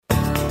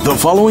The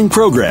following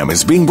program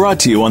is being brought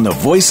to you on the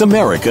Voice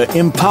America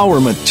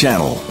Empowerment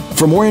Channel.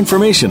 For more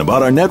information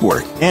about our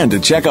network and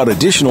to check out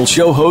additional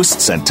show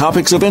hosts and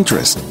topics of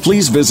interest,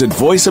 please visit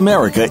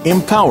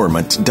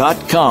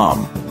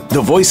voiceamericaempowerment.com.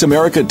 The Voice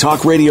America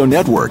Talk Radio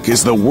Network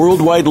is the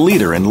worldwide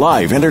leader in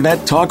live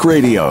Internet talk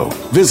radio.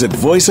 Visit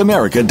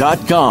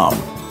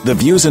voiceamerica.com. The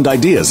views and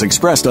ideas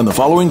expressed on the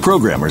following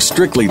program are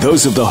strictly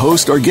those of the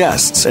host or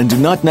guests and do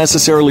not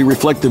necessarily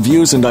reflect the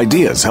views and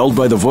ideas held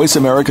by the Voice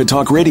America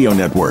Talk Radio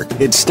Network,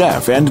 its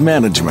staff, and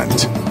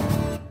management.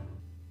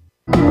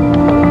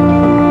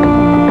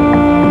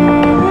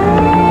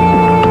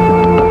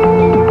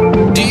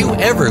 Do you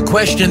ever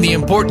question the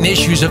important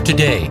issues of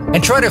today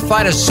and try to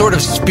find a sort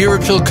of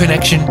spiritual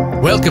connection?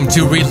 Welcome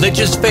to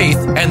Religious Faith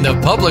and the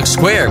Public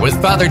Square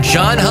with Father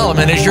John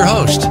Holloman as your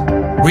host.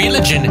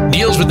 Religion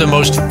deals with the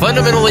most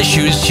fundamental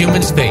issues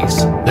humans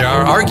face. There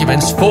are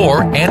arguments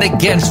for and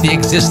against the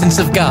existence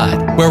of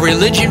God, where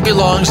religion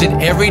belongs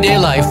in everyday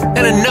life,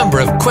 and a number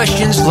of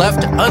questions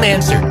left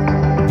unanswered.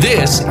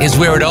 This is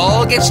where it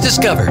all gets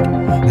discovered.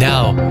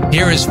 Now,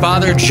 here is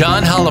Father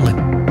John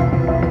Holloman.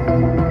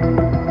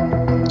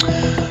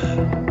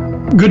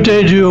 Good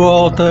day to you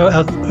all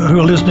who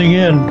are listening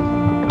in.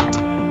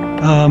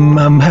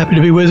 I'm happy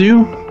to be with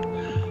you,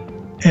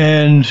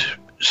 and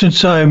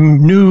since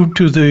I'm new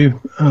to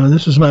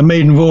this is my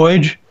maiden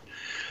voyage,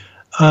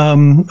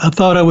 I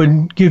thought I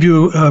would give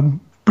you a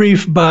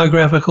brief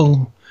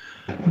biographical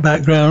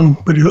background,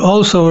 but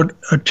also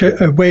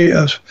a way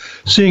of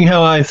seeing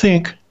how I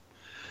think.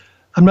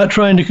 I'm not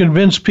trying to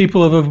convince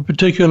people of a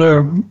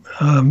particular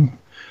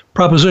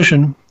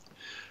proposition,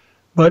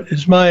 but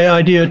it's my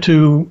idea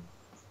to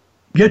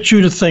get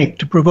you to think,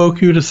 to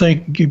provoke you to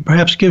think,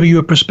 perhaps give you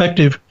a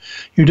perspective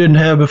you didn't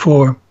have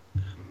before,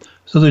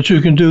 so that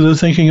you can do the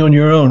thinking on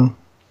your own.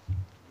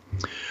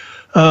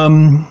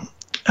 I'm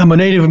a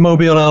native of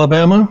Mobile,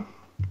 Alabama.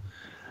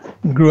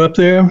 Grew up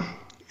there,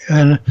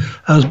 and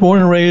I was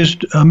born and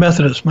raised a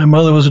Methodist. My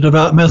mother was a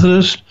devout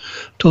Methodist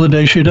till the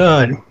day she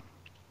died.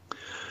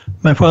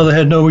 My father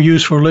had no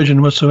use for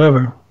religion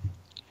whatsoever.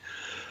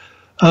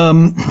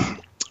 When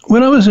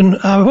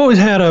I've always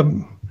had a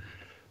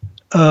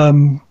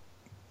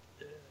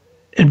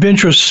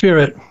adventurous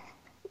spirit,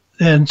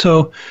 and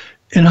so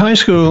in high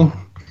school,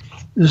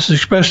 this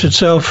expressed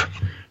itself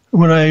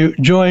when I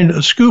joined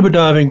a scuba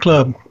diving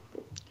club.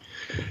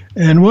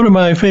 And one of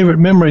my favorite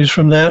memories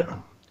from that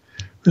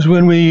was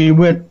when we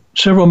went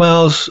several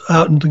miles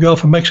out in the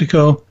Gulf of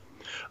Mexico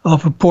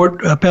off of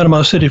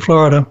Panama City,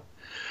 Florida,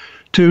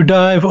 to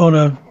dive on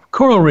a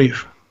coral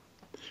reef,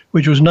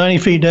 which was 90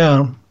 feet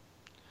down.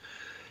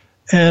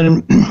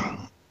 And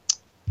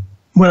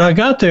when I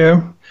got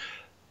there,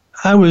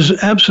 I was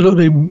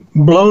absolutely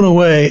blown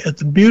away at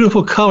the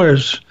beautiful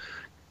colors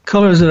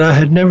that I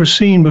had never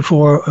seen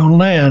before on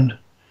land.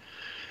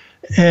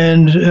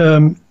 And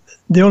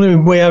the only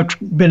way I've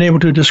been able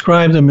to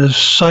describe them is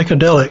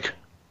psychedelic.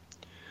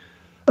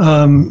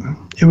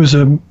 It was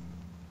a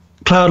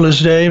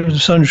cloudless day, with the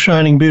sun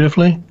shining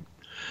beautifully.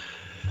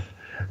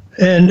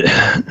 And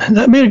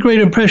that made a great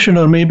impression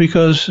on me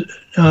because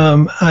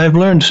I've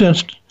learned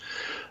since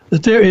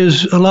that there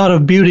is a lot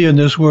of beauty in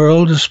this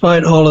world,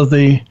 despite all of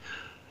the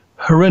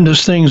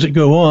horrendous things that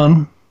go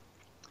on.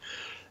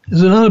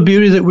 There's a lot of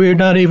beauty that we're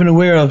not even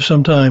aware of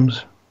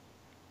sometimes.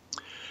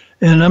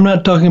 And I'm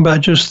not talking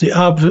about just the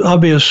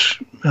obvious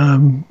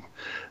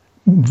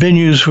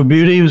venues for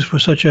beauty,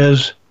 such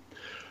as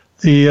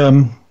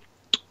the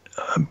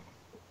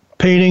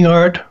painting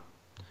art,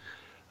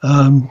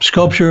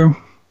 sculpture,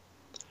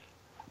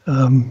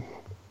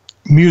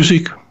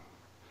 music,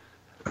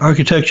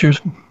 architecture.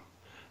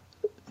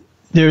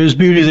 There is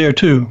beauty there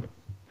too.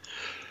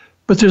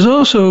 But there's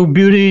also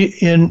beauty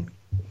in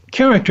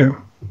character.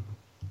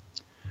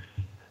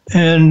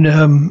 And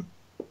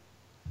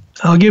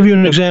I'll give you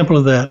an example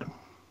of that.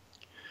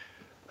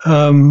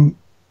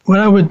 When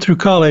I went through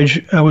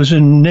college, I was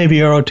in Navy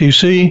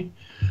ROTC.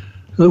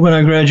 When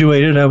I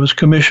graduated, I was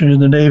commissioned in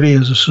the Navy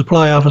as a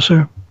supply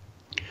officer.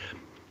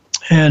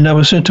 And I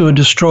was sent to a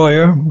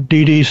destroyer,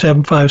 DD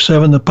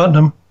 757, the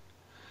Putnam.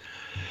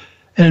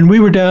 And we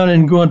were down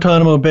in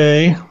Guantanamo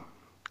Bay.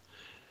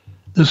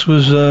 This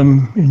was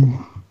in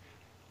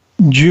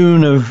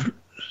June of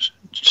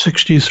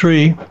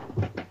 '63.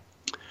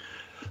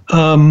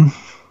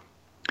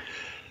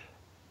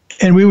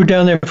 And we were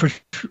down there for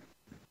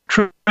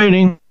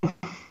training,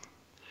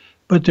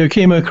 but there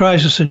came a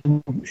crisis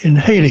in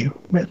Haiti.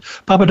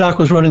 Papa Doc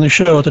was running the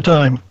show at the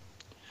time.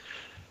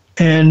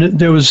 And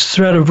there was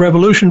threat of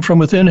revolution from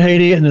within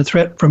Haiti and the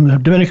threat from the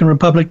Dominican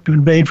Republic to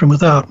invade from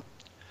without.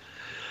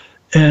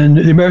 And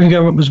the American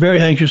government was very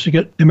anxious to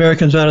get the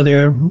Americans out of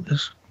there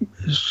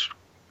as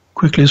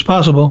quickly as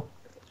possible.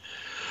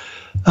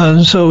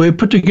 And so we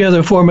put together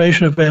a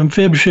formation of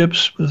amphib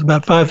ships with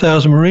about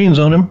 5,000 Marines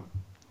on them.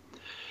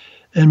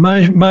 And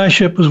my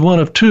ship was one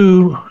of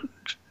two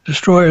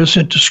destroyers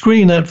sent to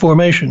screen that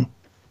formation.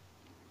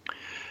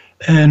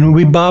 And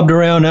we bobbed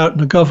around out in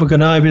the Gulf of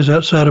Gonaives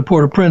outside of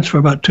Port-au-Prince for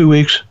about 2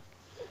 weeks.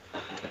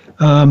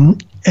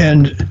 And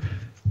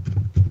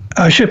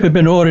our ship had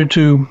been ordered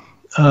to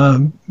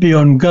be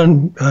on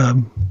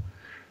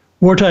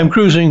wartime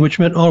cruising, which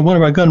meant one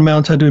of our gun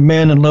mounts had to be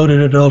manned and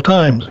loaded at all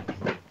times.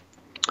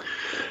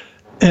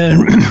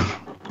 And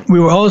we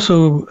were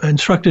also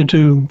instructed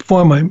to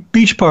form a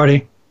beach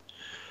party,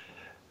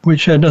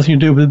 which had nothing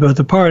to do with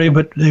the party,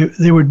 but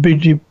they would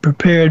be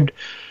prepared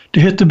to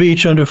hit the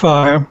beach under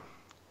fire,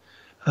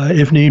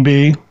 if need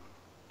be.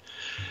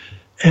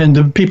 And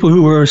the people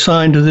who were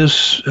assigned to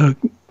this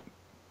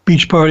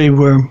beach party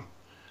were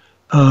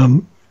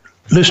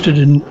listed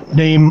in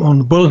name on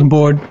the bulletin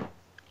board.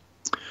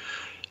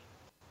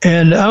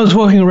 And I was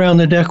walking around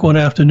the deck one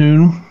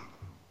afternoon,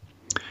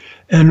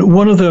 and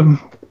one of the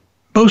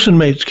bosun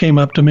mates came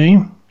up to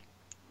me.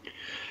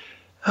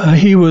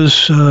 He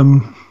was, he'd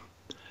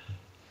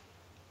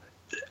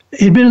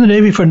been in the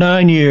Navy for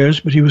 9 years,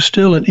 but he was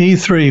still an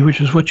E3,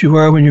 which is what you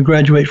are when you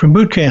graduate from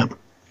boot camp.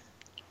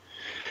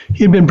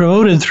 He'd been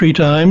promoted 3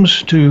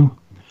 times to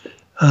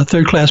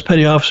third-class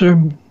petty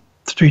officer.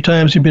 3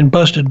 times he'd been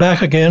busted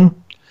back again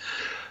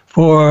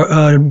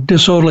for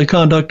disorderly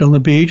conduct on the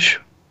beach.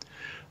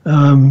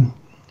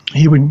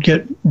 He would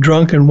get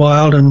drunk and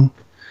wild, and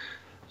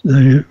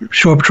the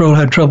shore patrol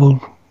had trouble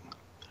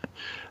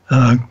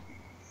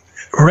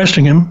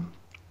arresting him.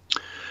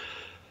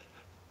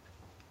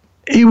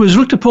 He was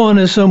looked upon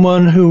as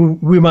someone who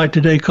we might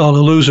today call a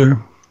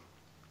loser.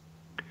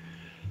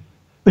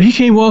 But he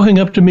came walking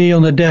up to me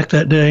on the deck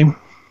that day,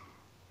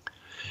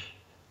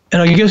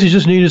 and I guess he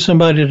just needed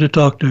somebody to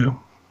talk to.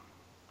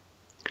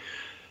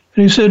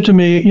 And he said to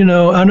me, you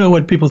know, I know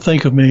what people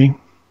think of me,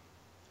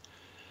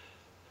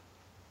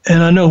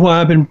 and I know why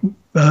I've been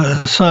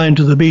assigned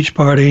to the beach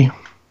party,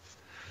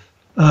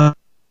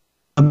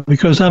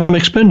 because I'm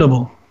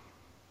expendable.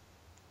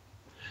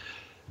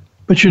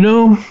 But you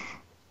know,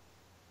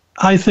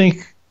 I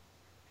think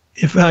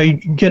if I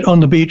get on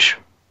the beach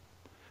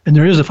and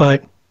there is a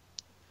fight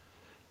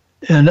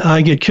and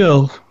I get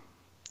killed,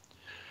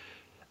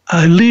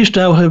 at least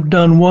I'll have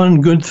done one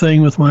good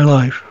thing with my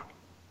life.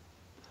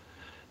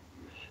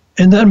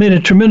 And that made a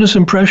tremendous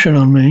impression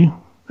on me,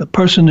 a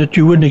person that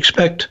you wouldn't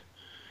expect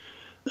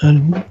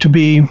to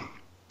be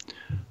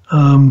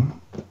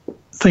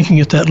thinking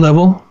at that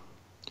level.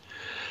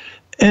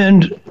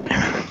 And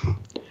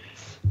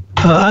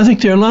I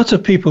think there are lots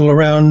of people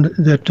around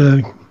that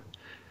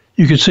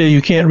you could say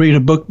you can't read a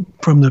book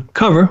from the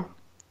cover,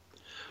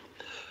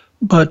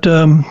 but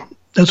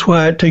that's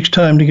why it takes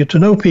time to get to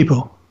know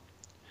people.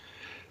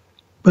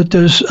 But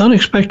there's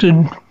unexpected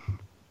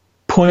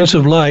points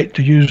of light,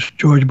 to use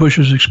George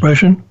Bush's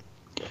expression,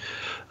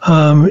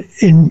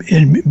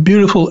 in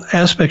beautiful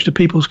aspects of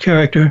people's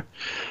character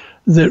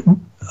that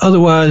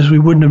otherwise we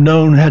wouldn't have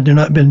known had there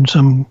not been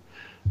some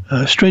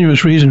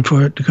strenuous reason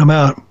for it to come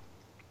out.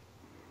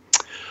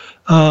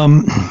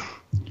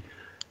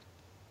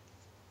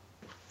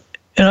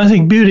 And I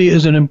think beauty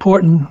is an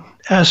important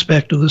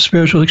aspect of the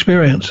spiritual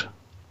experience.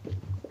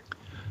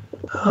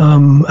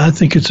 I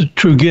think it's a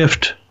true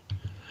gift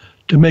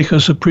to make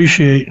us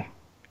appreciate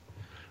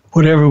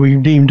whatever we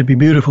deem to be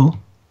beautiful,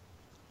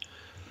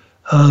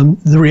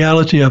 the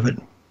reality of it.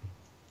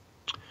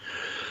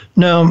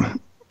 Now,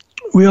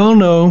 we all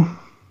know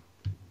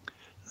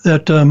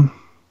that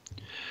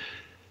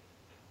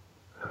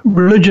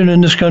religion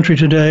in this country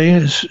today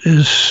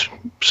is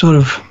sort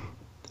of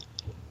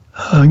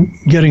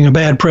getting a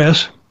bad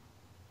press.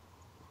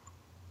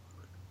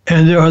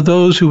 And there are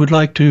those who would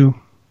like to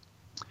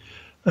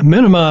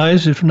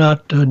minimize, if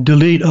not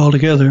delete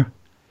altogether,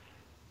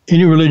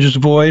 any religious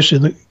voice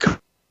in the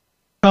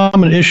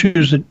common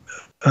issues that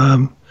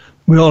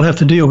we all have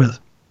to deal with.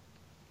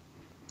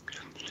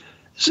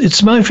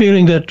 It's my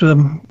feeling that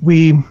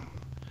we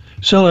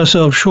sell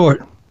ourselves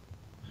short,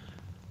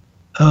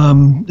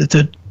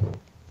 that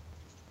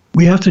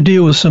we have to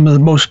deal with some of the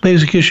most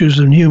basic issues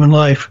in human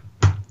life,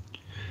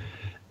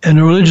 and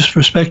a religious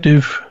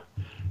perspective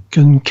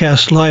can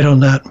cast light on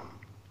that.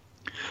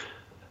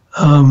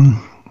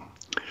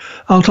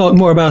 I'll talk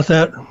more about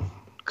that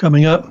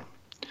coming up,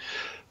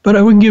 but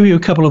I will give you a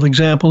couple of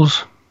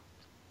examples.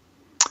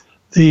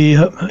 The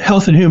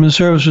Health and Human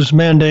Services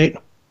mandate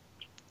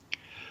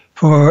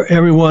for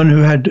everyone who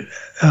had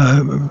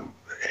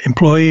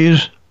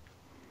employees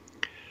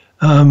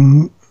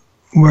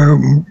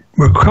were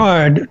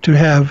required to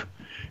have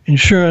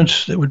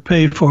insurance that would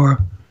pay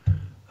for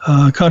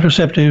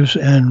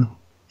contraceptives and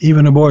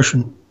even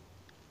abortion.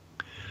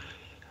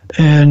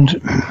 And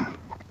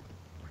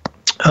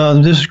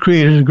this has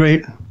created a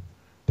great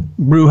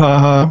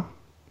brouhaha,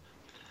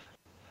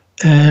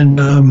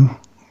 and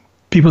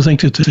people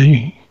think that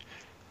the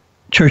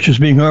church is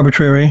being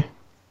arbitrary.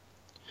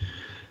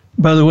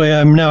 By the way,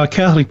 I'm now a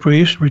Catholic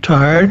priest,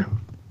 retired,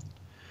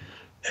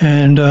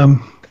 and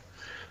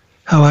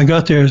how I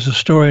got there is a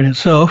story in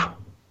itself.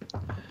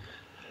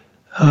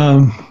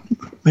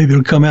 Maybe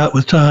it'll come out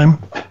with time.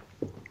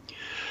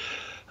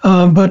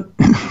 But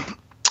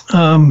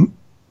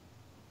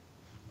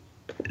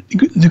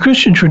the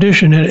Christian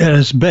tradition at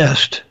its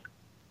best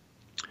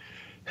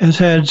has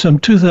had some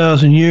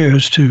 2,000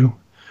 years to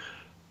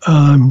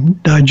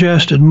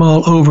digest and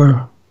mull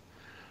over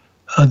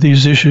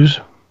these issues,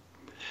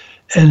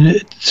 and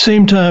at the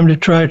same time to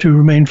try to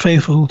remain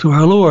faithful to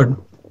our Lord.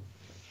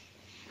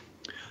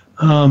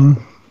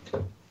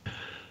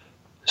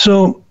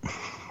 So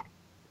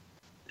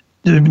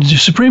the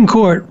Supreme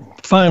Court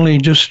finally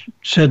just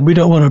said, we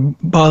don't want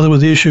to bother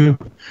with the issue,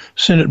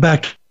 send it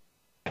back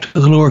to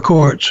the lower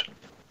courts.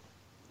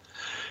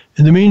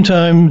 In the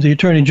meantime, the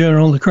Attorney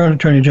General, the current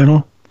Attorney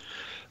General,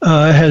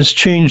 has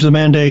changed the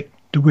mandate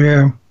to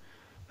where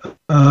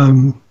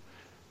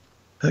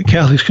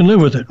Catholics can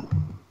live with it.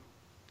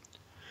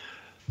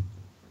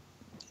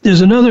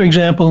 There's another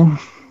example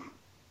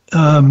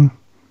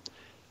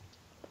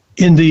in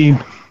the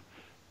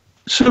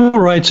Civil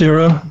Rights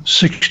era,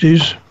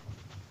 60s,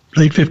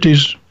 late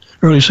 50s,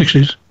 early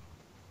 60s.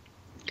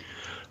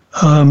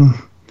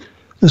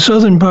 The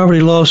Southern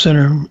Poverty Law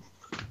Center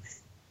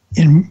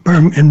in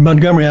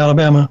Montgomery,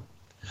 Alabama,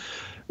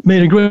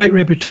 made a great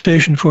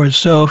reputation for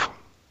itself,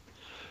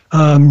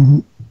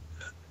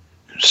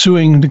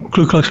 suing the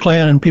Ku Klux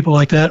Klan and people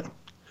like that,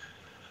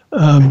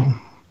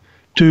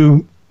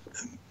 to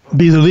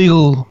be the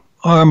legal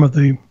arm of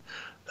the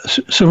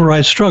civil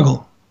rights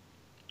struggle.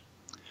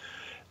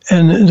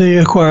 And they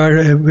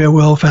acquired a very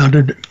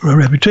well-founded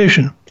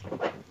reputation.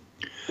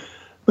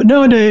 But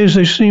nowadays,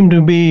 they seem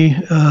to be,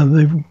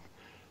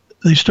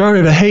 they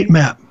started a hate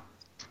map,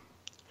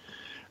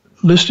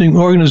 listing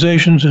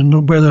organizations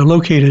and where they're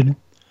located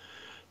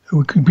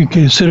who could be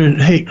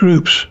considered hate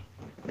groups.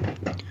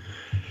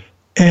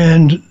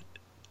 And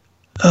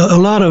a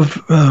lot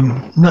of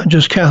not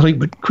just Catholic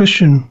but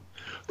Christian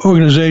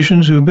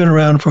organizations who have been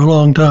around for a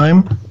long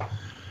time,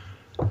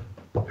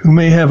 who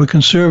may have a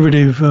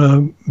conservative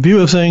view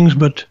of things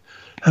but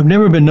have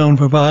never been known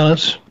for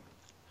violence,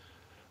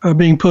 are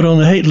being put on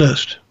the hate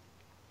list.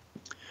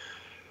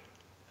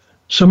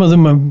 Some of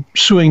them are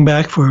suing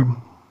back for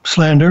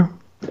slander.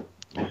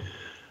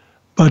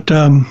 But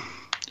the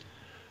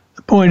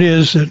point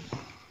is that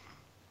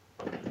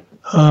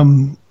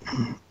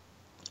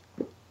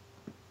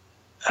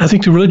I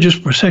think the religious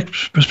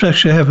perspective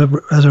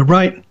has a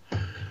right,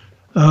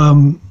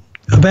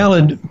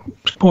 valid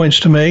points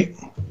to make,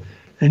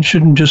 and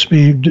shouldn't just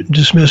be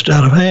dismissed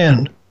out of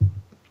hand.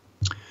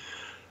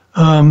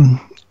 I'm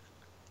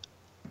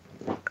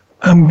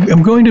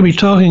going to be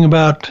talking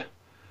about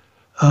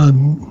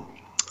the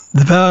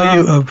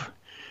value of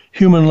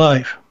human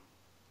life,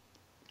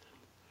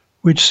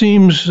 which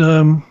seems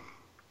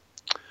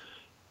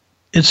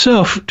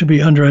itself to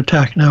be under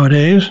attack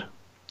nowadays,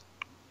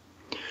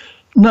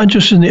 not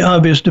just in the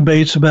obvious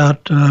debates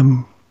about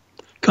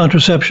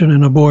contraception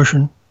and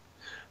abortion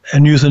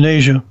and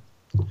euthanasia,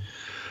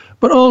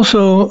 but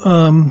also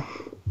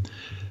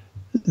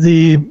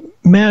the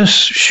mass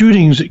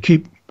shootings that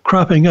keep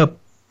cropping up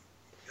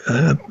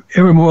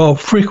ever more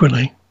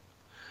frequently.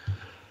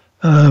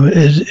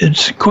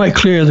 It's quite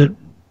clear that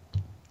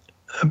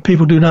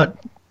people do not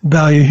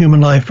value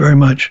human life very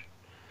much.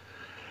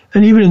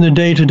 And even in the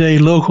day-to-day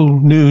local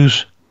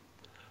news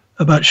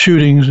about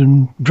shootings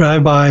and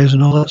drive-bys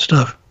and all that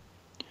stuff,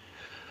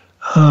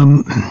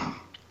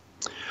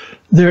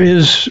 there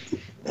is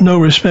no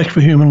respect for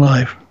human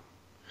life.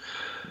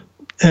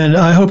 And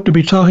I hope to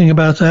be talking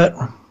about that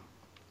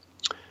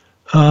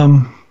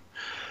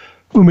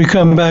when we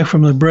come back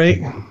from the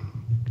break,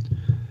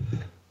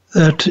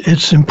 that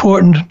it's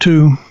important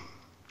to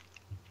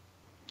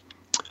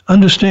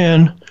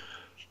understand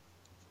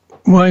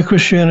why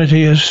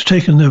Christianity has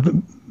taken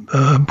the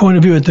point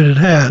of view that it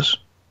has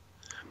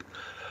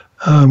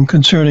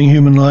concerning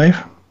human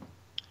life,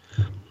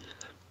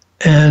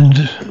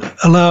 and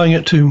allowing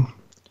it to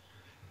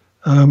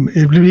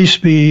at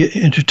least be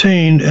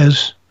entertained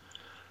as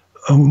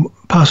a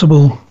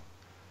possible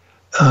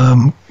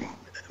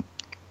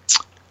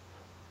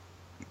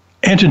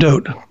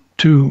antidote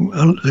to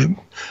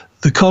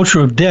the culture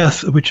of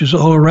death, which is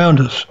all around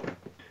us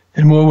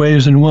in more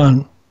ways than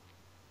one.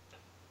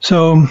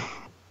 So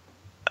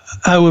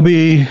I will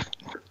be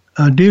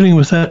dealing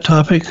with that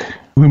topic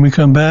when we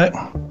come back.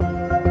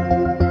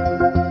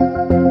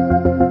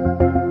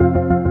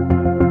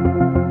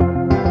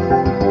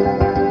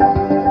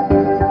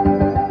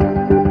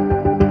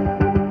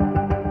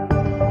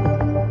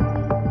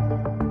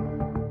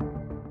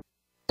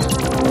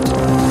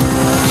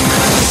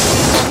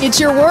 It's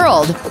your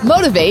world.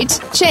 Motivate,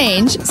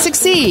 change,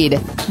 succeed.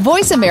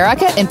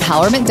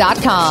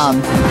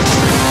 VoiceAmericaEmpowerment.com.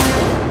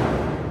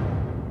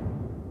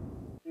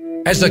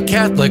 As a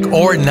Catholic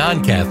or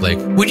non-Catholic,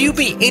 would you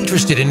be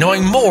interested in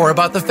knowing more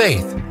about the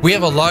faith? We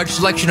have a large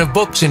selection of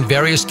books in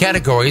various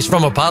categories,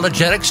 from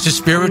apologetics to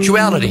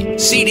spirituality.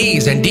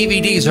 CDs and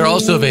DVDs are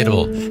also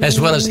available,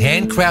 as well as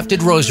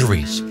handcrafted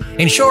rosaries.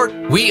 In short,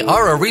 we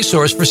are a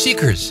resource for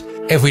seekers.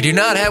 If we do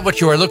not have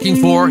what you are looking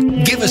for,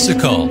 give us a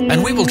call,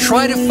 and we will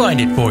try to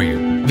find it for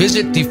you.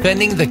 Visit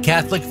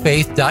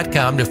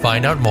defendingthecatholicfaith.com to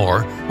find out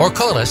more, or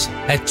call us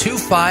at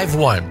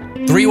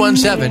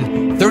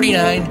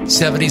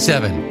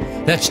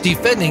 251-317-3977. That's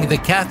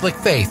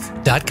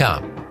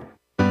defendingthecatholicfaith.com.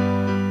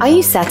 Are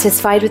you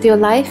satisfied with your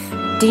life?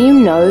 Do you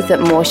know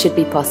that more should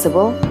be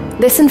possible?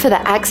 Listen for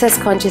the Access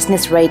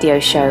Consciousness radio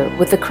show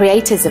with the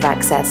creators of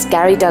Access,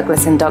 Gary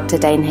Douglas and Dr.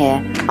 Dane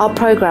here. Our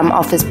program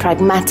offers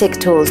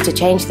pragmatic tools to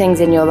change things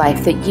in your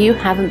life that you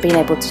haven't been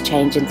able to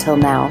change until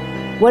now.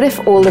 What if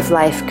all of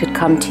life could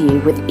come to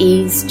you with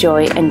ease,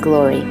 joy, and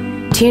glory?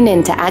 Tune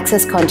in to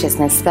Access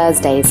Consciousness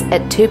Thursdays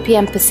at 2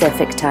 p.m.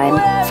 Pacific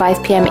Time,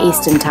 5 p.m.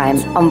 Eastern Time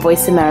on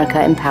Voice America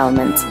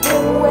Empowerment.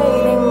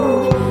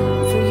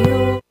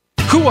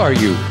 Who are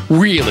you,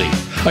 really?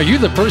 Are you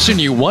the person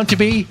you want to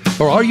be,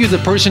 or are you the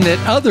person that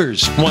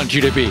others want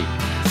you to be?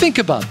 Think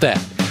about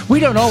that. We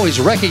don't always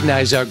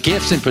recognize our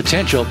gifts and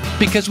potential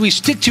because we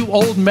stick to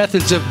old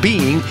methods of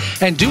being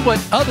and do what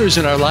others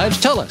in our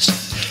lives tell us.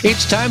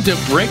 It's time to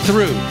break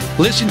through.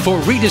 Listen for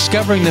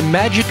Rediscovering the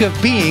Magic of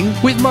Being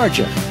with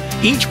Marja.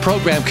 Each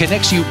program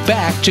connects you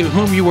back to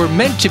whom you were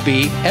meant to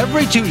be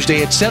every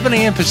Tuesday at 7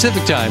 a.m.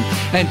 Pacific Time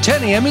and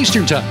 10 a.m.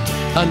 Eastern Time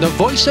on the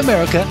Voice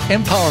America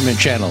Empowerment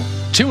Channel.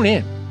 Tune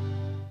in.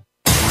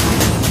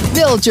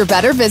 Build your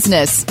better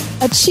business.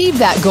 Achieve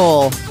that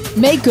goal.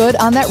 Make good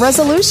on that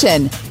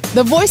resolution.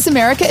 The Voice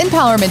America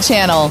Empowerment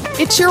Channel.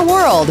 It's your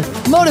world.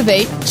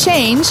 Motivate,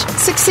 change,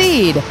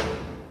 succeed.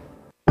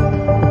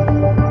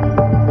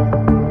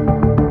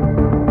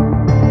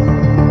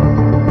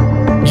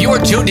 You are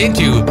tuned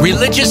into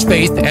Religious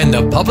Faith and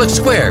the Public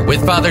Square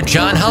with Father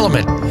John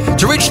Holloman.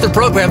 To reach the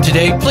program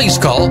today, please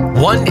call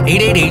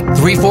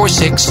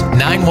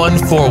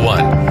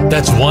 1-888-346-9141.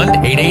 That's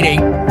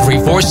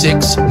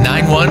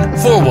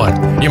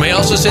 1-888-346-9141. You may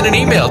also send an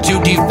email to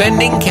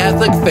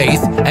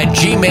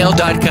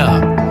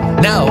defendingcatholicfaith@gmail.com.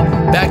 Now,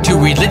 back to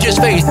Religious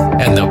Faith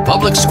and the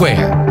Public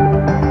Square.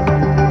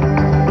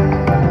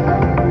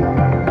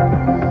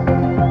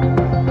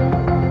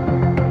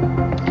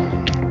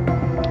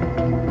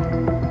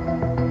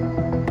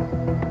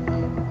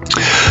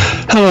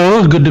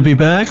 Hello, good to be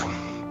back.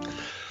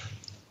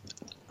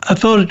 I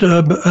thought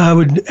I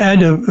would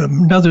add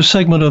another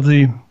segment of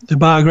the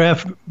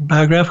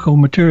biographical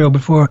material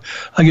before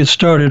I get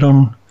started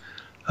on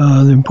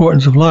the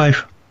importance of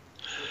life.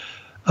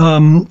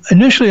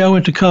 Initially, I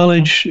went to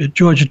college at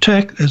Georgia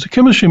Tech as a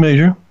chemistry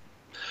major.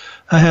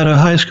 I had a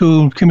high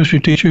school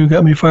chemistry teacher who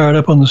got me fired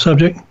up on the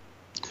subject.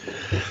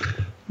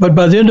 But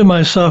by the end of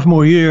my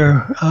sophomore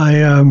year,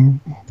 I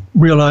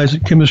realized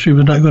that chemistry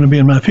was not going to be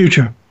in my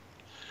future.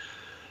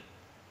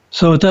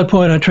 So at that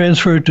point, I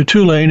transferred to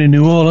Tulane in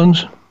New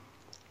Orleans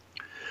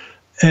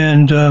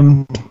and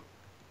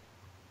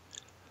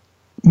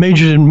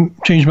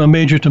changed my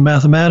major to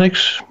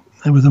mathematics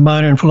and with a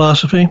minor in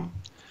philosophy,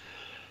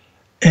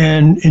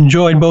 and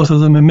enjoyed both of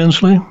them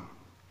immensely.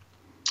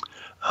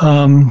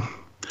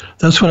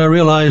 That's when I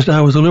realized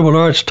I was a liberal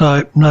arts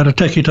type, not a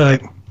techie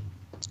type.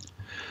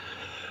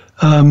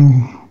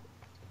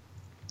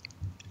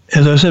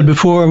 As I said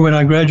before, when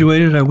I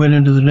graduated, I went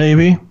into the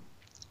Navy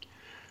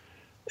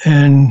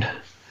and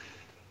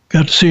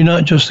got to see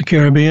not just the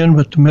Caribbean,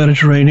 but the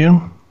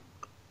Mediterranean.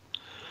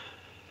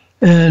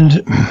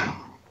 And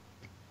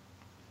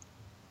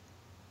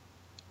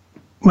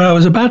when I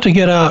was about to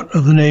get out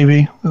of the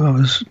Navy, I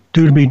was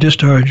due to be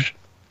discharged,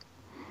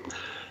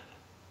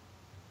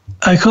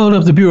 I called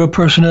up the Bureau of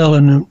Personnel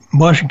in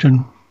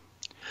Washington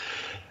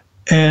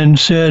and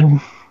said,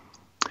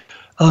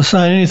 I'll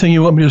sign anything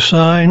you want me to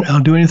sign,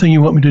 I'll do anything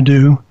you want me to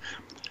do,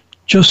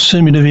 just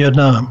send me to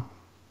Vietnam.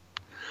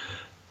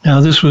 Now,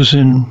 this was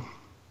in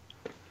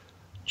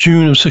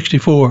June of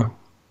 '64.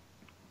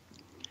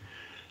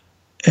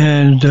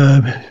 And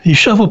he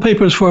shuffled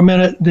papers for a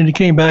minute, then he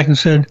came back and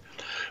said,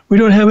 we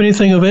don't have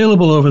anything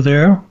available over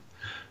there.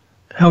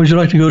 How would you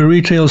like to go to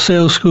retail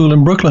sales school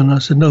in Brooklyn? I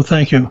said, no,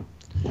 thank you.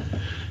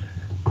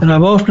 And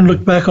I've often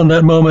looked back on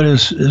that moment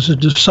as a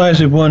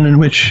decisive one in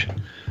which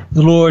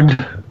the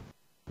Lord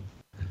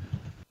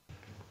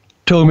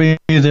told me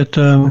that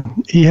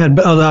he had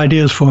other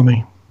ideas for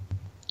me.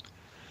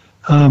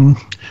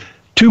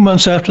 2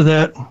 months after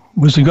that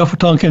was the Gulf of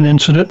Tonkin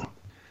incident.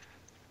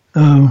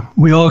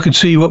 We all could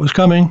see what was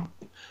coming,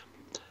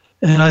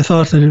 and I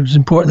thought that it was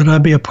important that I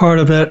be a part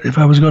of that if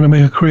I was going to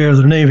make a career of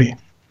the Navy.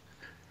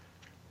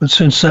 But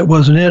since that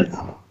wasn't it,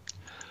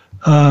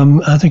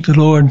 I think the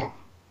Lord,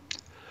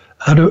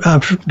 I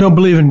don't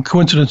believe in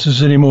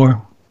coincidences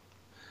anymore.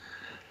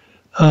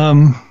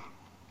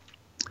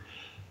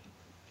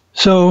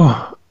 So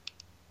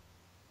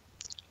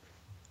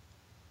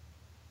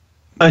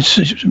my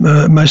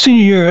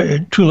senior year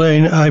at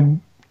Tulane, I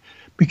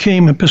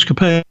became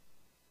Episcopalian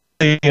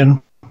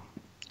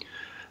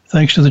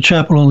thanks to the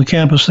chapel on the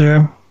campus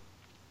there.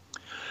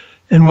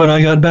 And when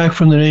I got back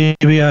from the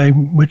Navy, I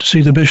went to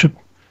see the bishop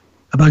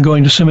about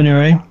going to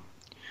seminary,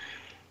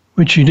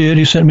 which he did.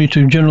 He sent me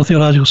to General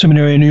Theological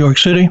Seminary in New York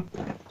City.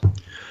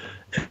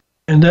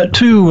 And that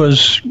too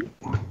was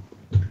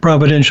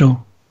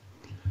providential,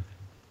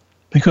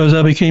 because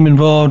I became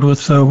involved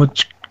with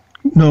what's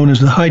known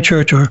as the High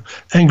Church or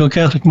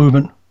Anglo-Catholic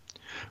movement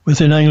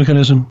within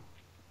Anglicanism.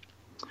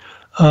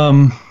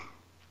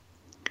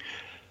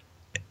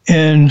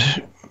 And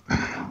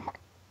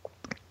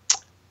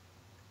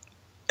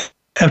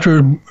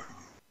after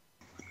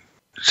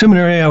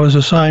seminary, I was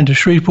assigned to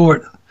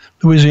Shreveport,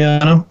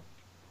 Louisiana,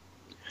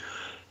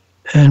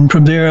 And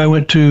from there, I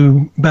went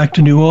back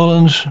to New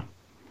Orleans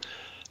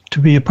to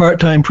be a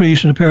part-time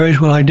priest in the parish.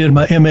 Well, I did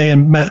my MA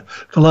in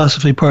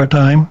philosophy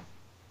part-time.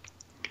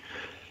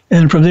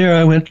 And from there,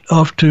 I went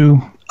off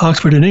to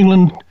Oxford in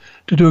England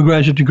to do a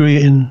graduate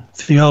degree in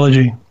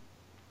theology.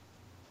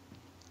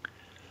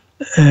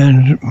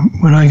 And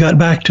when I got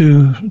back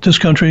to this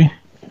country,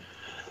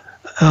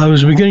 I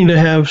was beginning to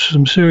have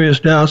some serious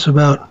doubts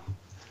about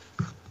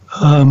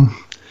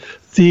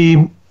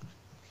the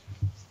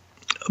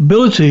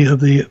ability of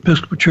the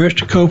Episcopal Church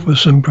to cope with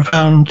some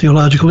profound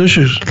theological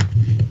issues.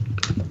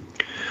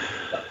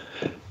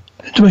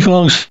 To make a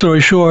long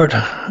story short,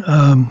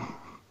 I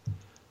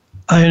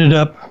ended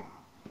up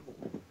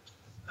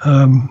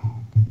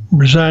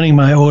resigning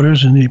my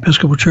orders in the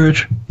Episcopal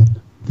Church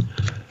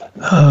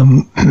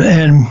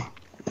and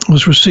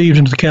was received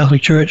into the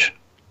Catholic Church.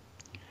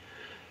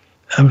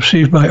 I was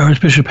received by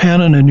Archbishop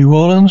Hannon in New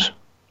Orleans,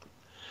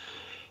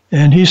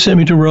 and he sent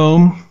me to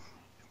Rome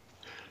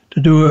to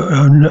do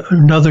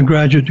another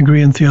graduate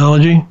degree in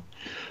theology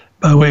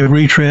by way of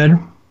retread.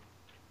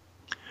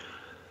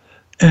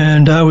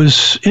 And I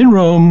was in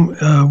Rome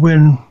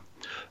when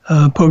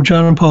Pope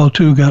John Paul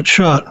II got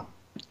shot.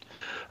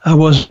 I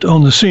wasn't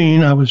on the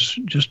scene, I was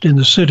just in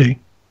the city.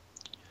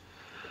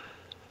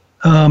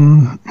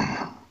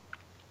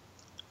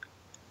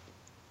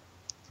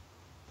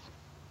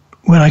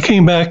 When I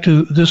came back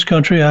to this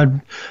country,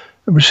 I'd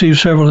received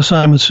several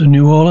assignments in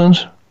New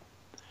Orleans.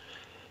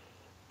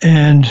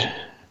 And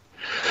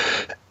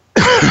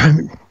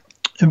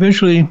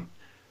eventually,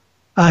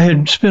 I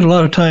had spent a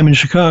lot of time in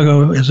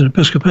Chicago as an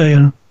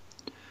Episcopalian,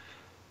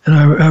 and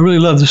I really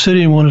loved the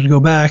city and wanted to go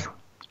back.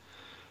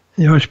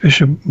 The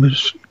Archbishop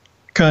was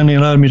kindly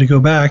allowed me to go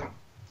back,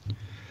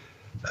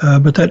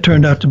 but that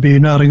turned out to be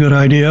not a good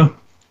idea.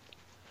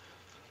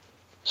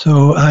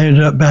 So I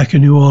ended up back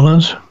in New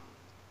Orleans,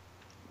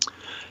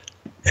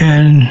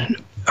 and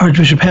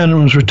Archbishop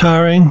Hannon was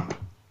retiring,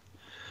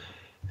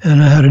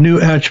 and I had a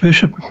new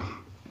Archbishop,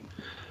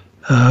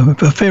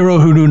 a Pharaoh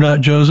who knew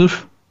not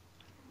Joseph,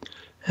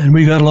 and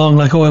we got along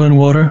like oil and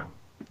water.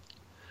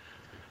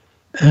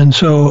 And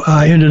so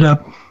I ended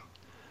up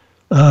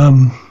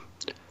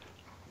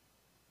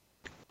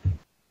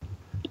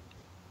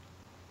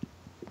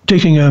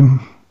taking a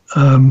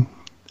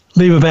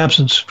leave of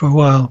absence for a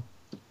while.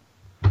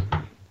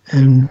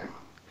 And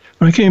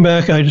when I came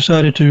back, I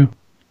decided to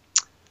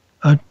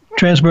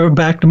transfer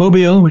back to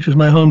Mobile, which is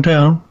my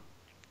hometown.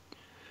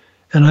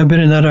 And I've been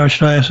in that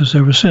archdiocese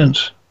ever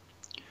since.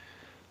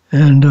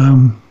 And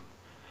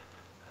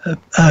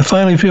I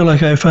finally feel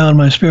like I found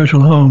my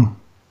spiritual home.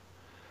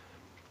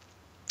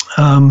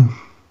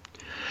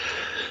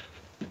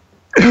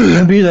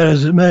 Be that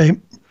as it may,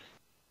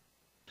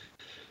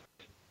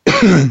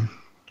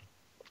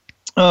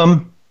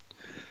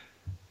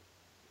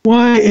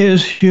 why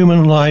is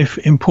human life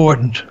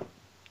important?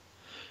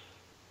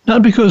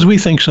 Not because we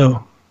think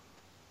so.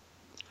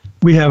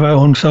 We have our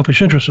own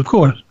selfish interests, of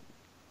course.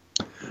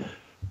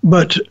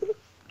 But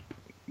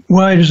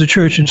why does the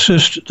Church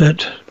insist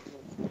that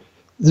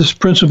this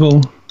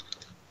principle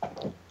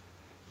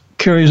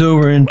carries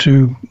over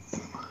into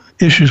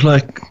issues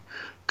like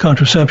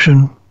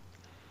contraception,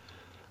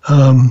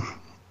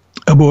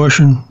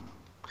 abortion,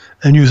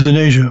 and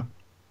euthanasia?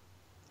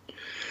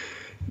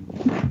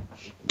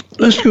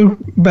 Let's go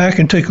back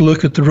and take a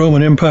look at the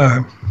Roman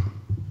Empire.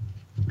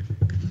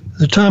 At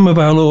the time of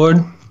our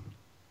Lord,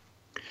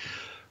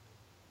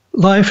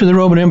 life in the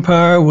Roman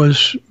Empire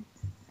was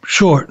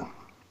short.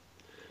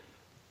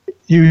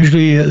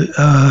 Usually,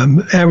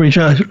 average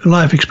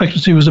life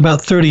expectancy was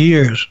about 30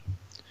 years.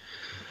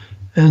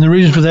 And the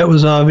reason for that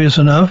was obvious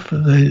enough.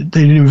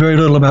 They knew very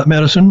little about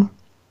medicine.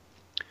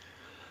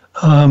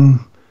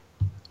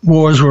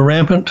 Wars were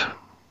rampant.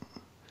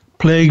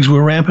 Plagues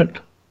were rampant.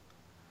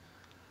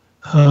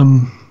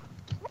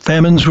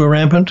 Famines were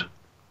rampant.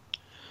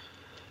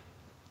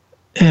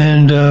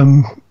 And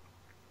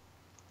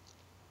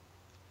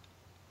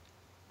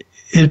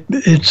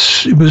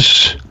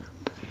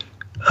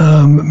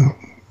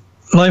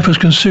life was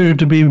considered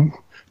to be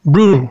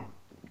brutal.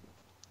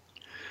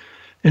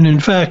 And in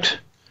fact,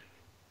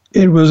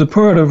 it was a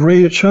part of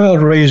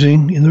child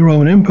raising in the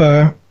Roman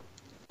Empire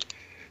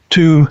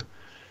to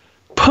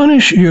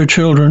punish your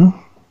children,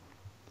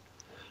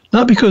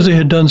 not because they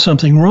had done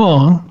something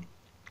wrong,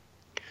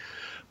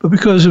 but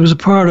because it was a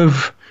part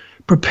of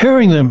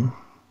preparing them,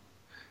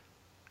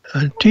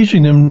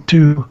 teaching them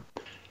to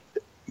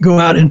go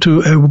out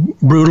into a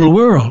brutal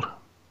world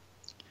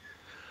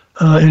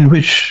in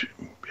which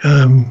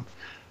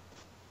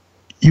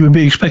you would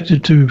be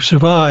expected to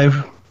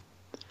survive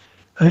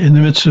in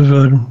the midst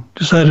of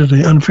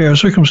decidedly unfair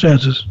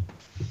circumstances.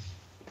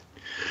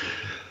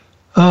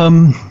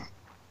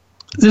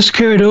 This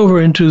carried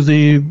over into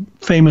the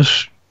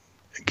famous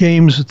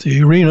games at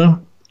the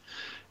arena.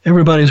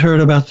 Everybody's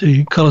heard about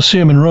the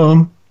Colosseum in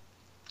Rome.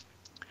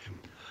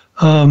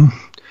 By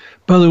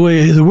the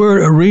way, the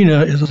word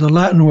arena is a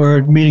Latin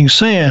word meaning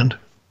sand,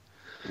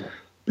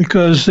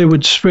 because they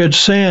would spread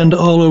sand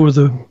all over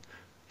the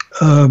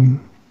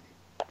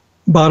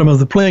bottom of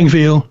the playing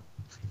field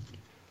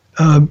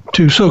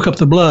to soak up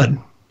the blood.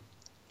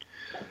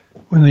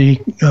 When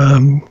the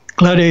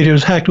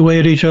gladiators hacked away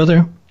at each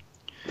other,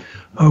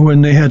 or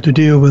when they had to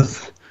deal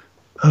with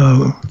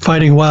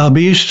fighting wild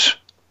beasts,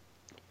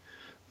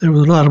 there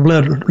was a lot of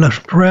blood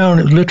left around.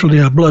 It was literally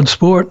a blood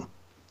sport.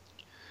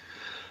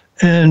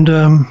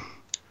 And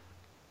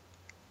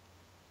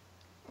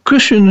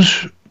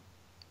Christians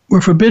were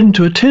forbidden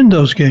to attend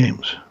those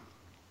games.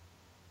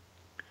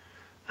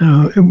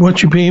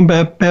 Once you're being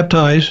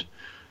baptized,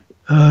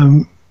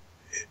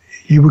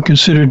 you were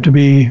considered to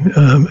be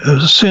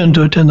a sin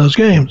to attend those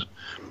games.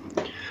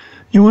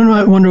 You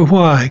might wonder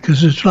why,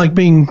 because it's like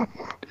being,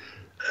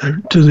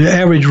 to the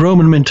average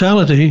Roman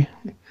mentality,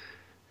 it'd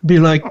be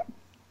like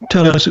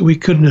telling us that we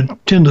couldn't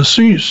attend the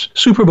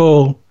Super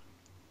Bowl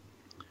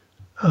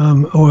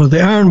or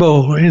the Iron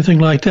Bowl or anything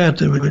like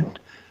that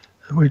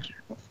would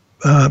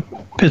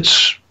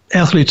pits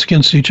athletes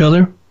against each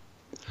other,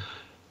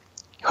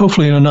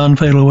 hopefully in a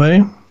non-fatal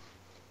way.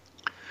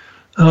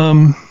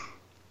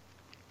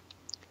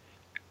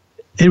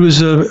 It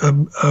was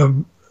a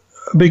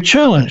big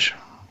challenge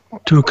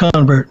to a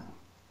convert.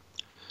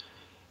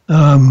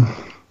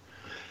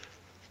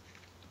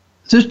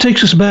 This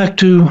takes us back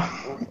to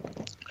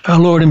our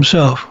Lord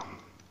himself.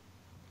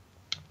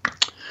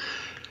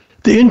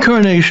 The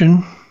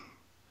incarnation,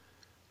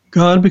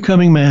 God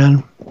becoming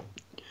man,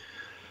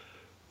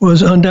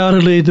 was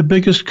undoubtedly the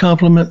biggest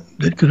compliment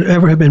that could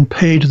ever have been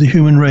paid to the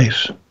human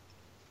race.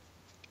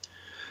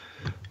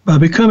 By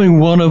becoming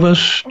one of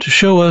us, to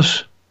show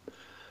us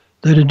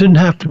that it didn't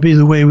have to be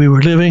the way we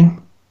were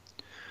living,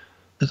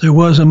 that there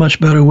was a much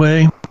better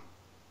way.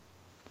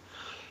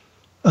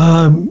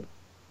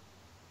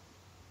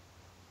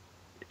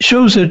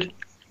 Shows that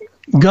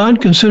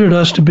God considered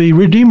us to be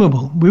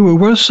redeemable. We were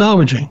worth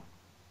salvaging.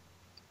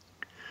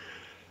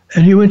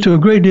 And he went to a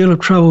great deal of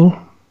trouble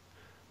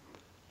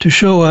to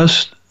show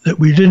us that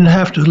we didn't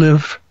have to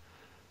live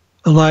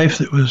a life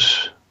that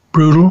was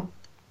brutal,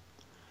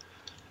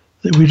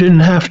 that we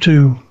didn't have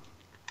to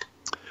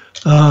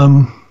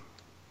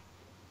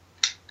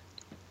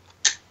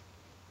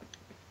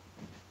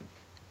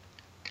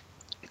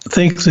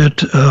think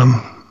that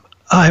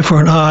eye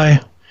for an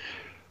eye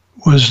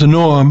was the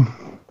norm,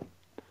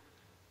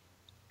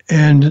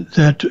 and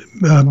that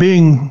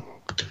being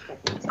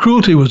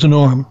cruelty was the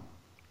norm,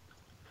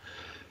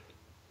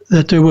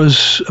 that there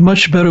was a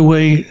much better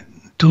way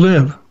to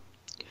live.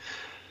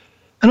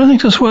 And I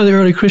think that's why the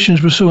early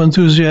Christians were so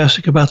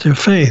enthusiastic about their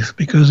faith,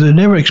 because they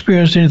never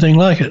experienced anything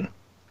like it.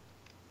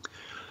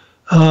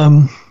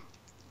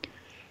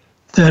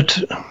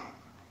 That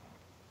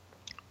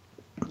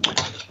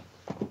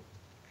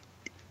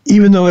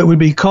even though it would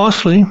be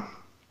costly,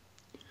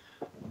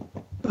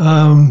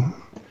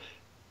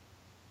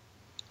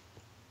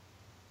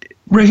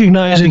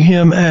 recognizing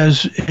him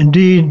as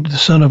indeed the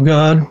Son of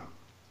God,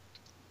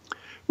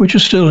 which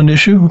is still an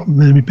issue with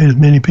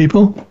many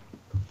people,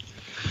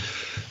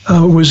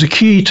 was the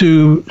key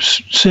to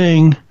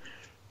saying,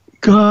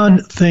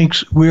 God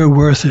thinks we're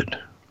worth it.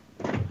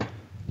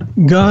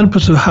 God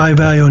puts a high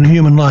value on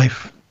human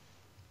life.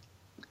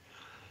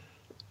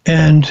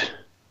 And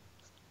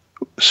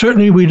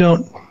certainly we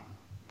don't,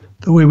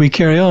 the way we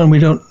carry on, we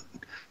don't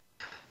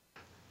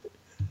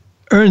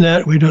earn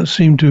that. We don't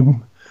seem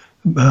to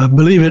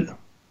believe it.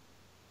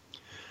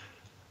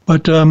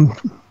 But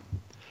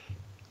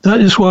that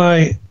is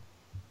why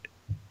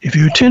if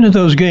you attended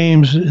those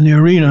games in the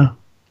arena,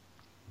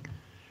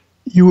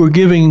 you were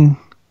giving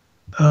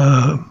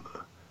a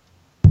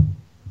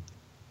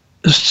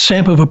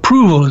stamp of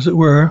approval, as it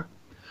were,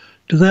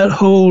 to that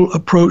whole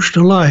approach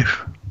to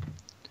life.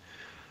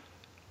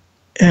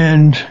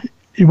 And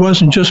it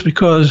wasn't just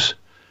because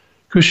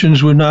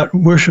Christians would not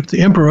worship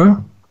the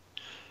emperor,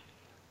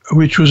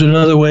 which was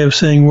another way of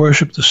saying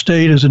worship the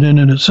state as an end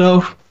in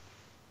itself,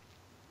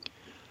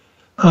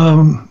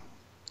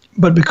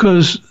 but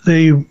because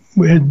these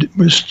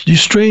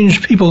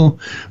strange people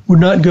would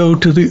not go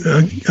to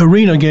the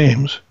arena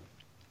games,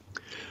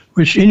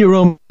 which any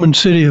Roman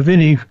city of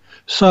any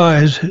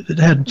size that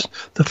had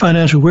the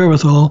financial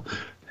wherewithal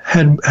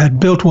had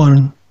built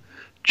one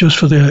just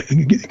for the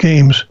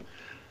games,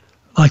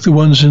 like the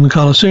ones in the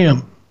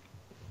Colosseum.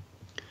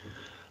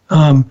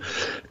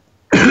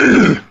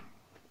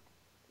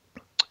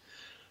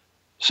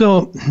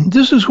 So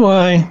this is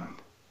why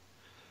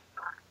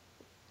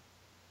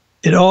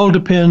it all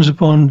depends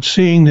upon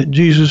seeing that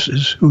Jesus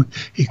is who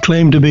he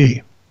claimed to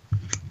be.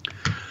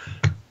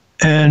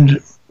 And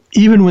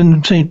even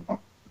when St.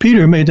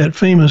 Peter made that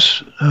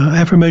famous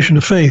affirmation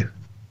of faith,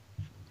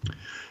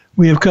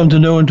 we have come to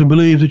know and to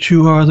believe that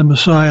you are the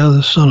Messiah,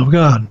 the Son of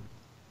God.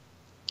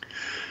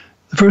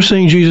 The first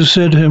thing Jesus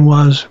said to him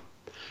was,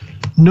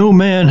 no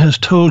man has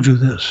told you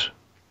this.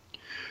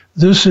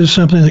 This is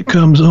something that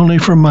comes only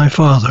from my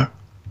Father.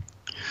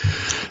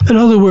 In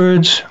other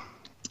words,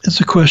 it's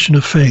a question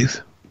of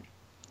faith.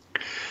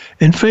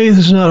 And faith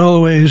is not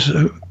always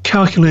a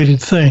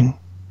calculated thing.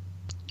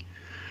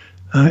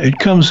 It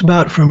comes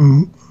about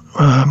from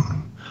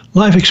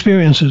life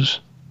experiences.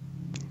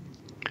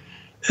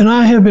 And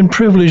I have been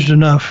privileged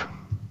enough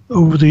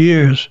over the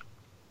years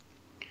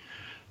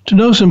to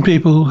know some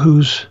people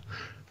whose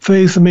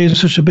faith made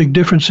such a big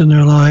difference in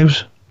their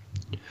lives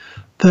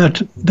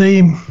that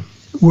they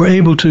were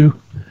able to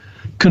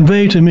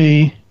convey to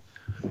me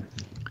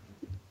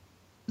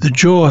the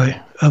joy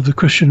of the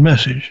Christian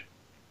message.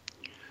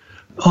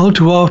 All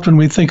too often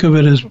we think of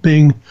it as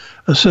being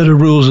a set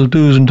of rules of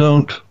do's and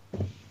don'ts,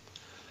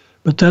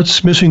 but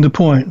that's missing the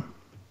point.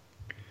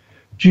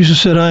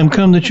 Jesus said, I am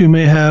come that you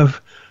may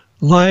have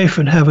life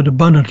and have it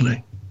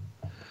abundantly,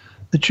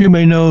 that you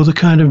may know the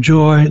kind of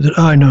joy that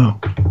I know,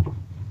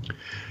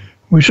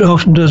 which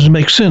often doesn't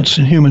make sense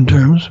in human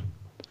terms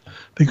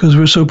because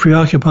we're so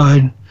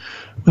preoccupied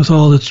with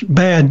all that's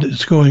bad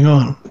that's going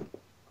on.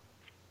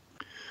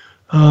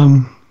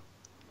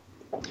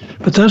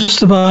 But that's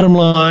the bottom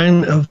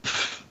line of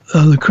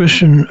the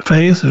Christian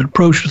faith, the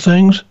approach to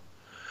things.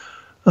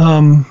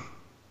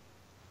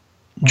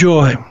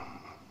 Joy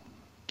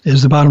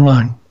is the bottom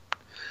line.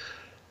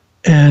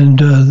 And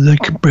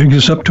that brings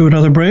us up to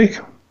another break.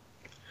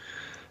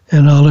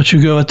 And I'll let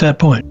you go at that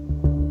point.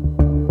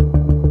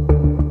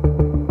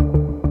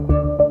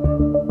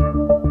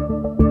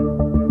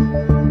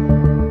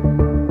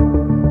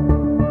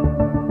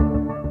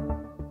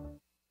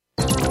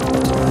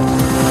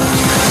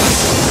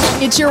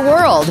 It's your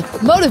world.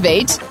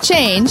 Motivate,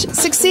 change,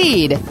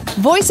 succeed.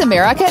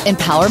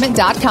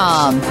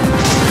 VoiceAmericaEmpowerment.com.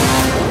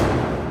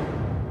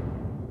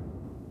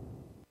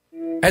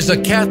 As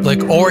a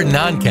Catholic or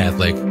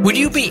non-Catholic, would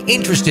you be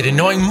interested in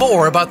knowing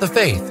more about the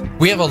faith?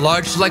 We have a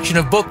large selection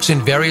of books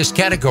in various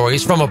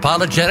categories from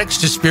apologetics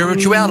to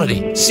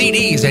spirituality.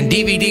 CDs and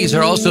DVDs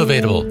are also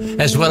available,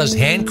 as well as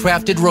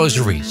handcrafted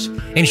rosaries.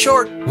 In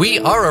short, we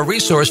are a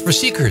resource for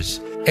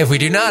seekers. If we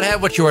do not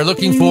have what you are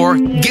looking for,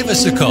 give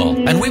us a call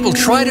and we will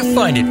try to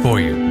find it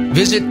for you.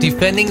 Visit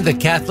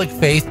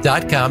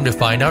defendingthecatholicfaith.com to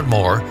find out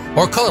more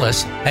or call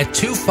us at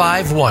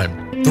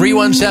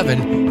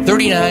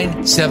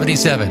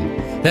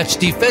 251-317-3977. That's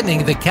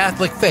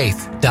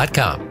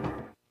defendingthecatholicfaith.com.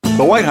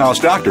 The White House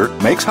doctor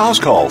makes house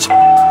calls.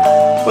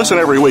 Listen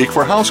every week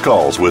for House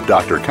Calls with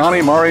Dr.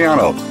 Connie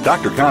Mariano.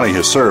 Dr. Connie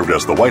has served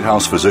as the White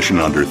House physician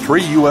under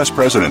 3 U.S.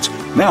 presidents.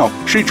 Now,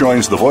 she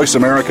joins the Voice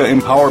America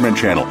Empowerment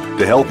Channel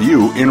to help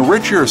you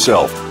enrich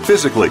yourself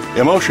physically,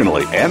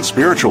 emotionally, and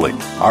spiritually.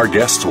 Our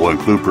guests will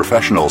include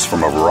professionals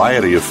from a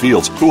variety of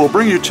fields who will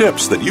bring you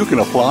tips that you can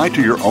apply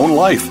to your own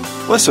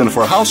life. Listen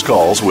for House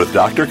Calls with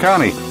Dr.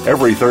 Connie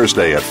every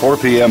Thursday at 4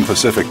 p.m.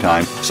 Pacific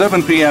Time,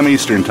 7 p.m.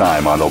 Eastern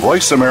Time on the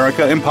Voice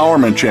America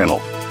Empowerment Channel.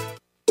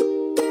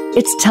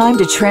 It's time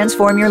to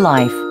transform your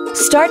life.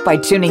 Start by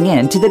tuning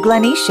in to The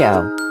Glenyce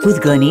Show with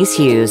Glenyce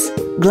Hughes.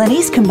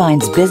 Glenyce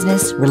combines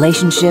business,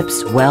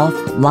 relationships, wealth,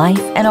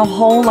 life, and a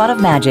whole lot of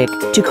magic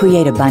to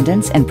create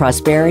abundance and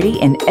prosperity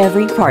in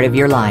every part of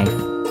your life.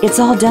 It's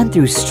all done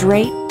through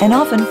straight and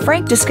often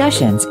frank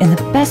discussions in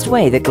the best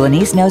way that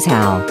Glenyce knows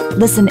how.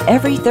 Listen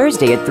every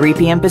Thursday at 3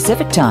 p.m.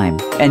 Pacific Time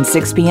and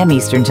 6 p.m.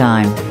 Eastern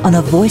Time on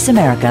the Voice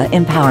America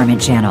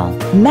Empowerment Channel.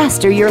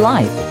 Master your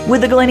life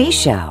with The Glenyce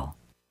Show.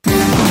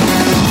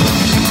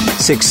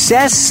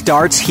 Success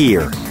starts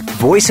here.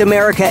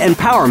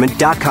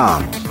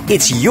 VoiceAmericaEmpowerment.com.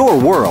 It's your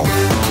world.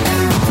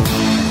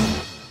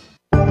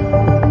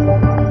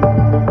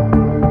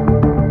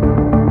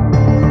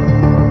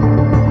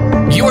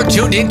 You are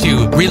tuned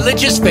into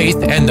Religious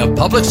Faith and the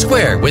Public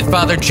Square with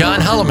Father John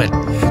Holloman.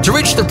 To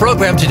reach the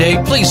program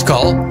today, please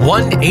call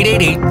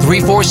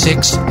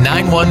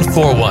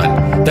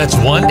 1-888-346-9141. That's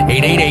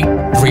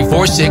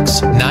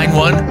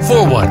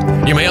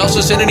 1-888-346-9141. You may also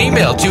send an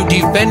email to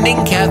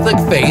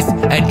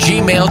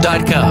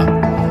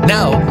defendingcatholicfaith@gmail.com.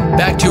 Now,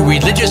 back to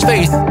Religious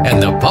Faith and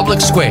the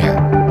Public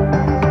Square.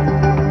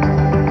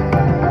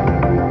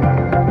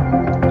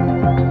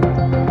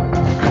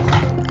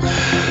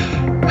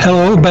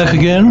 Hello, back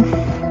again.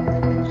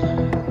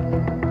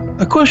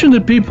 A question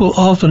that people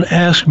often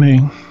ask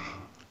me,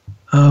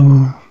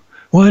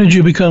 why did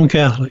you become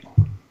Catholic?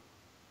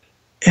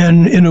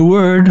 And in a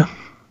word,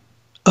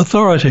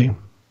 authority.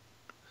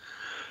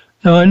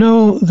 Now, I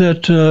know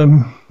that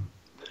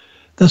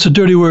that's a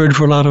dirty word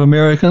for a lot of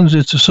Americans.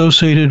 It's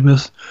associated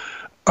with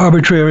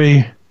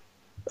arbitrary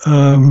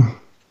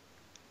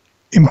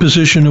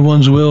imposition of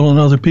one's will on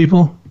other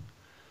people.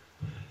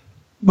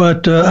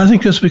 But I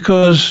think that's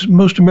because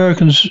most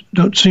Americans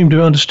don't seem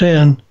to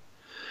understand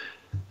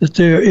that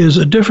there is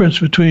a difference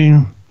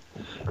between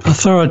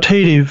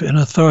authoritative and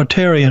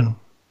authoritarian.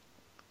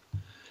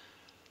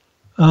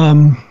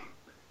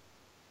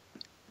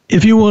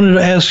 If you wanted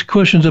to ask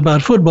questions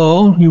about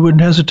football, you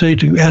wouldn't hesitate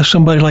to ask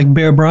somebody like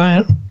Bear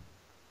Bryant,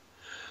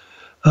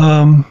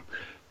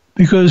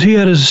 because he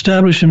had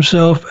established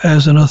himself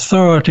as an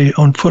authority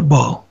on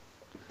football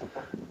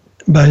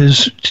by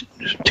his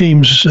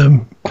team's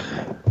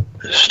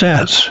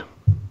stats.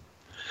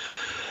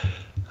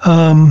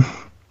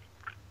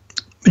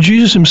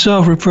 Jesus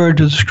himself referred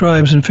to the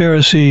scribes and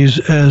Pharisees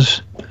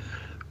as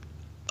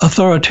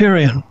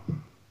authoritarian.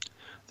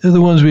 They're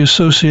the ones we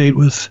associate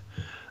with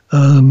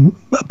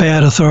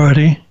bad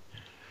authority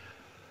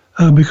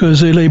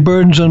because they lay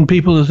burdens on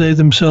people that they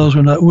themselves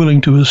were not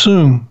willing to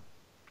assume.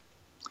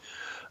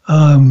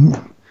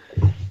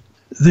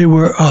 they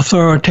were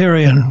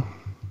authoritarian.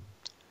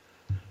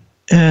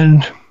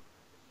 And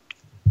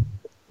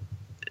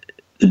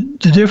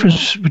the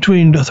difference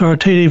between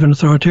authoritative and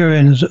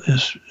authoritarian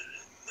is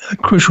a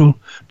crucial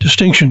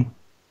distinction.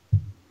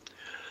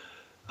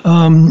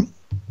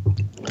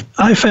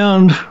 I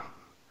found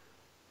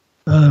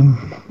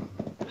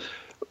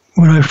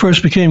when I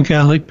first became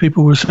Catholic,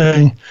 people were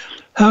saying,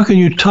 how can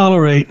you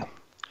tolerate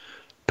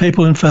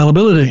papal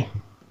infallibility?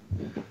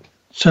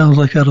 Sounds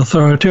like that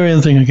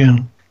authoritarian thing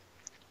again.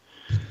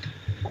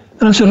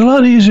 And I said, a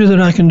lot easier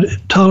than I can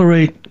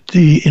tolerate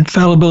the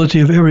infallibility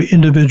of every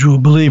individual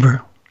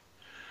believer,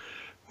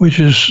 which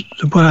is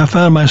what I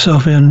found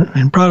myself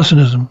in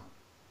Protestantism.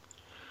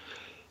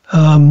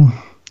 The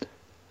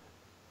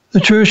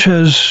Church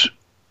has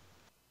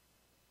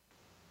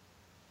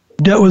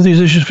dealt with these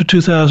issues for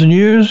 2,000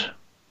 years,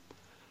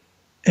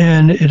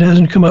 and it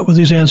hasn't come up with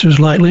these answers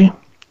lightly.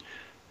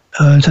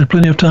 It's had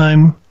plenty of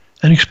time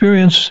and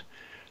experience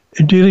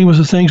in dealing with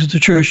the things that the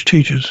Church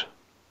teaches.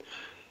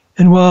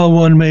 And while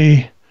one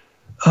may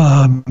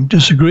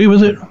disagree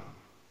with it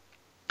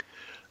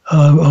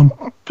on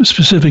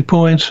specific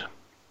points,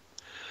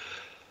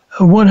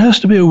 one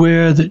has to be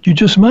aware that you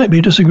just might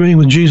be disagreeing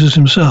with Jesus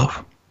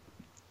himself.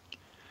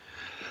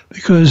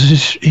 Because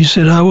he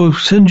said, I will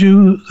send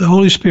you the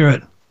Holy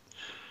Spirit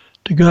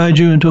to guide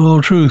you into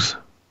all truth.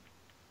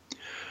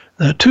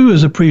 That too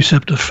is a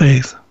precept of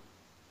faith.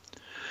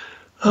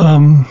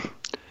 And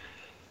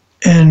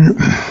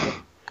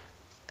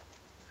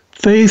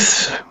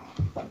faith,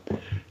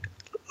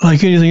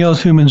 like anything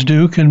else humans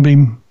do, can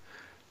be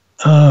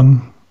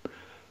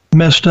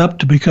messed up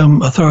to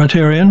become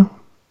authoritarian.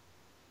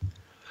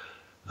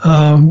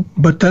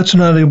 But that's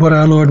not what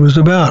our Lord was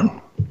about.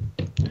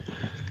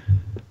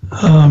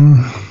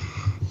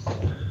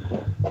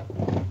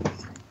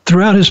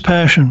 Throughout his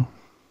passion,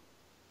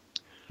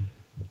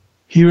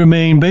 he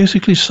remained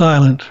basically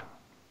silent.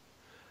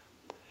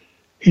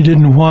 He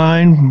didn't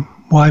whine,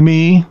 why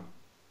me?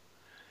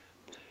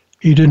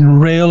 He didn't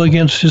rail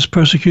against his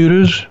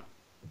persecutors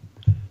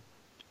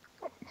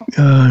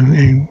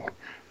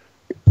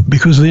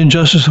because of the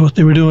injustice of what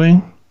they were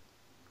doing.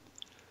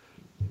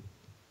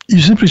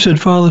 He simply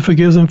said, Father,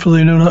 forgive them, for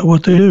they know not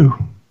what they do.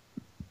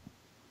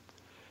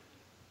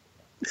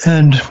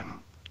 And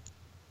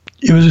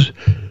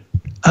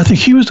I think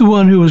he was the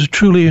one who was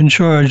truly in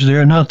charge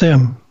there, not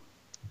them.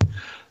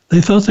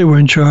 They thought they were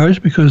in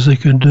charge because they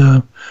could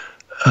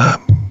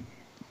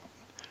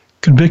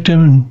convict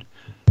him and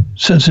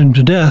sentence him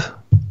to death.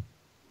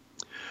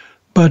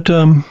 But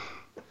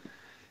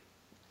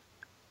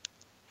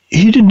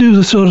he didn't do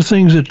the sort of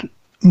things that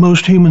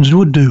most humans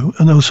would do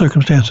in those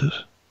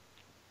circumstances.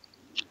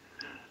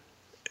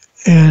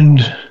 And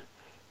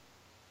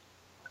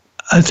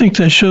I think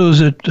that shows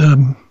that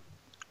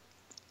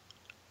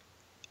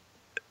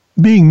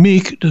being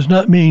meek does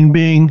not mean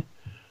being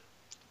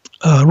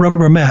a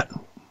rubber mat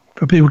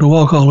for people to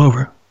walk all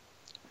over.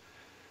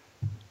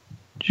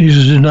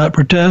 Jesus did not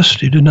protest,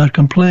 he did not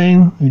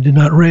complain, he did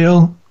not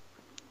rail.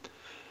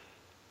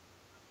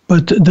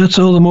 But that's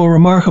all the more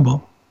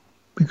remarkable,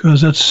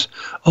 because that's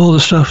all the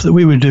stuff that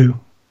we would do.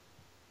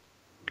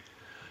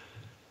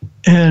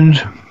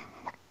 And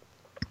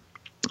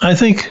I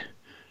think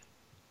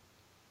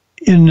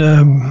in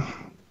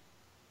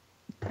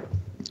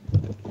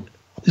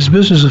this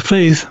business of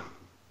faith,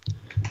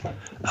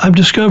 I've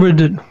discovered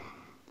that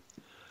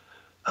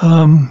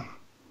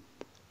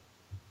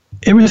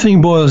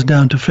everything boils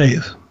down to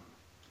faith.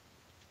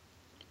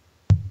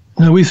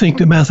 Now, we think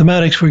that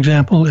mathematics, for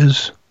example,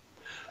 is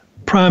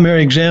a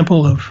primary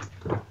example of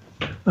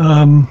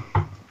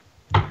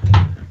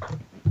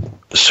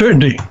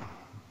certainty.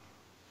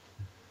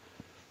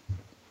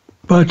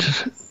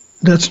 But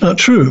that's not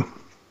true.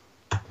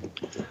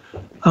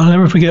 I'll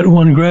never forget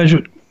one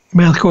graduate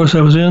math course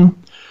I was in.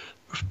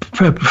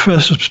 The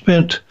professor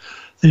spent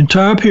the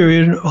entire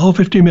period, all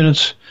 50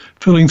 minutes,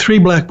 filling 3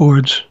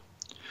 blackboards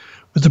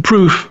with the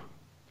proof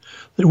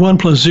that 1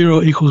 plus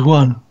 0 equals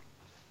 1.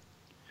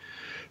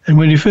 And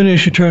when he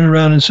finished, he turned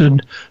around and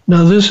said,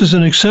 now this is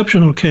an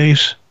exceptional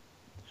case.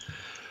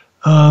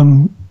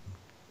 The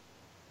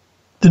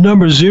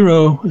number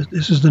 0,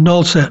 this is the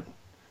null set,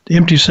 the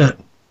empty set.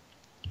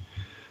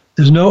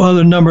 There's no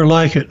other number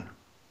like it,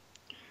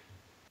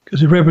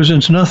 because it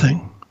represents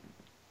nothing.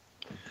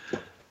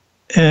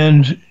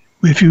 And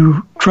if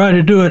you try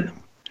to do it,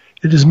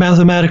 it is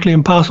mathematically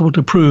impossible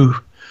to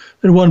prove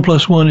that 1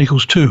 plus 1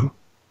 equals 2.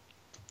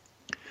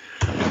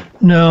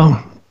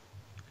 Now,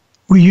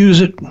 we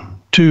use it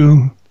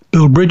to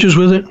build bridges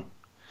with it.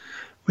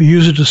 We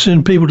use it to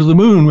send people to the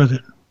moon with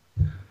it.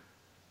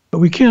 But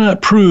we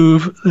cannot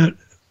prove that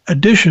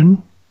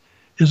addition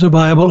is a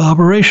viable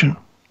operation.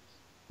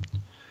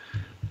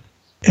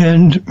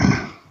 And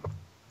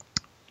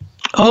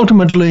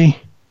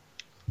ultimately,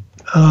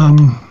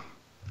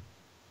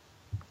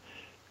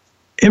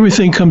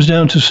 everything comes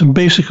down to some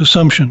basic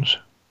assumptions.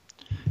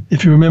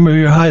 If you remember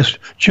your highest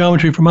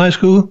geometry from high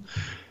school,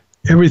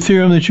 every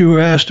theorem that you were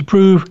asked to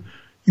prove,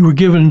 you were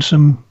given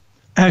some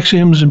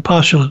axioms and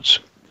postulates,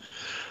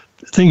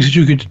 things that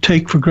you could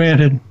take for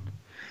granted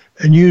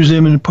and use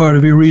them in part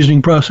of your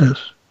reasoning process.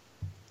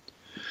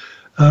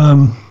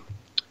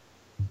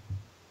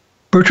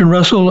 Bertrand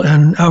Russell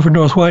and Alfred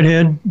North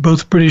Whitehead,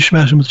 both British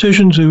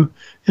mathematicians who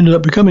ended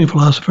up becoming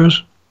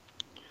philosophers,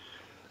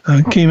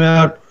 came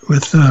out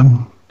with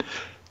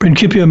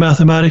Principia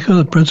Mathematica,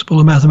 the principle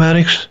of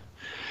mathematics,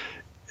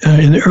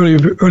 in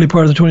the early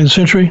part of the 20th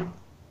century.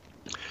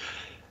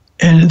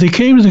 And they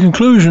came to the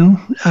conclusion,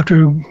 at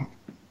the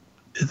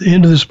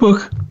end of this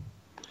book,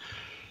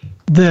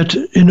 that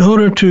in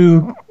order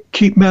to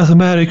keep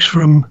mathematics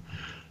from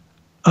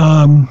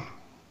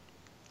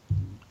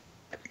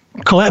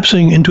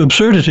collapsing into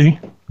absurdity,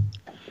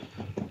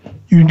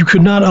 you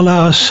could not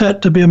allow a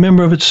set to be a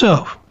member of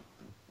itself.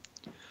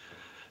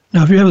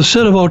 Now, if you have a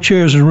set of all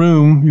chairs in a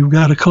room, you've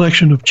got a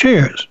collection of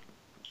chairs.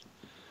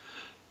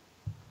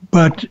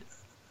 But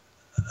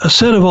a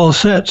set of all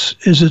sets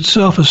is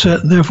itself a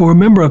set, and therefore a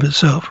member of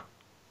itself.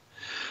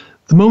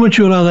 The moment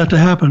you allow that to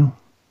happen,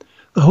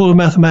 the whole of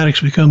mathematics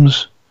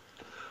becomes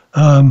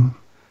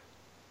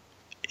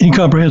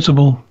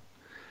incomprehensible,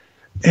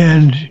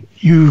 and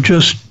you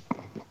just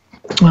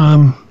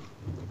in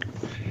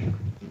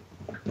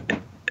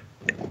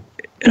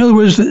other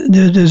words,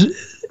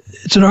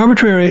 it's an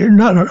arbitrary,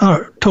 not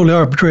a totally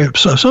arbitrary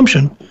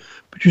assumption,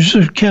 but you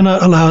just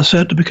cannot allow a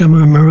set to become a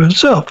member of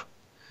itself.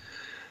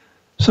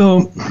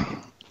 So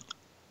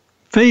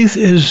faith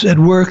is at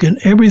work in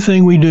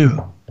everything we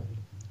do.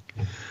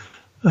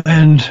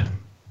 And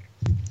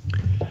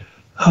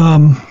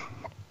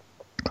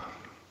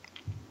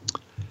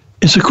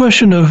it's a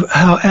question of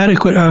how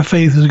adequate our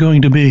faith is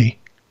going to be.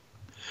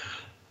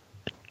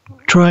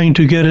 Trying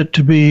to get it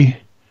to be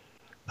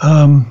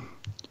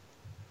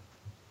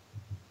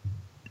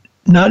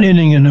not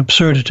ending in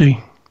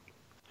absurdity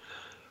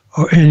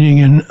or ending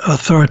in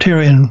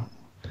authoritarian,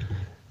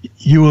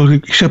 you will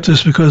accept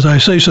this because I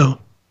say so.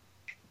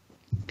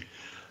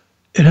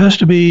 It has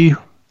to be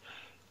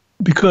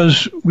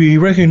because we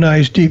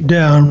recognize deep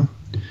down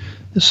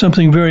that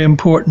something very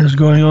important is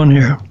going on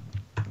here.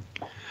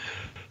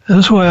 And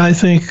that's why I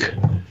think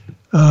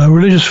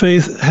religious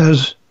faith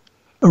has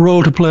a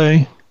role to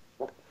play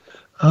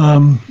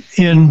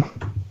in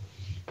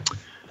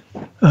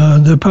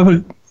the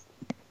public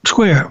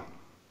square.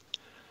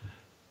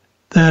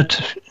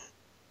 That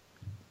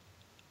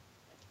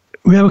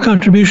we have a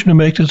contribution to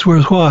make that's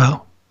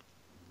worthwhile.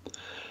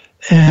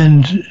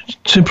 And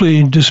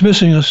simply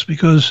dismissing us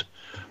because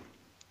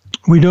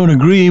we don't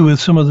agree with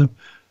some of the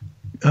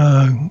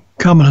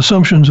common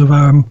assumptions of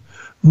our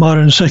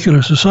modern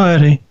secular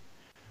society,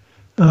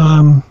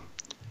 I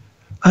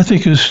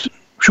think is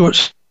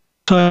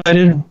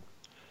short-sighted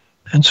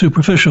and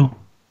superficial.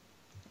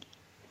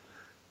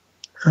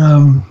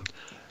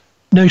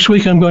 Next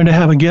week I'm going to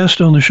have a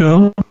guest on the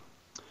show,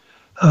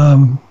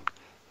 Father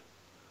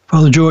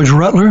George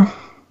Rutler.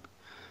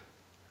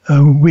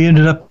 We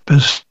ended up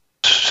as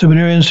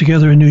seminarians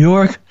together in New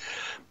York,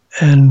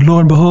 and lo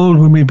and behold,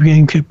 when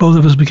both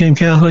of us became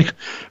Catholic,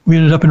 we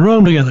ended up in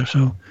Rome together.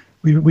 So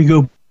we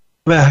go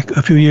back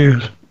a few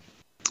years.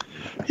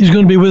 He's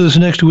going to be with us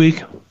next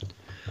week,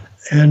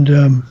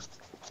 and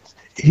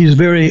he's a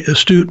very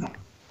astute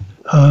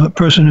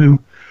person who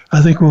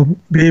I think will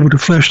be able to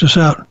flesh this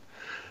out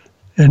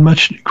in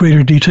much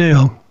greater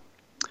detail.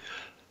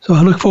 So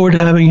I look forward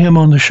to having him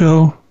on the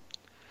show,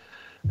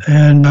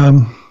 and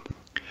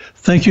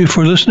thank you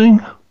for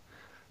listening.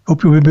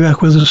 Hope you'll be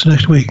back with us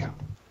next week.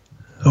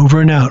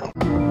 Over and out.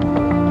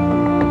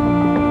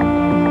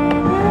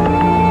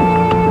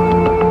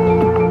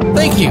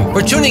 Thank you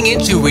for tuning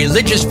into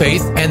Religious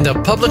Faith and the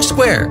Public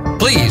Square.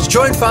 Please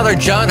join Father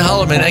John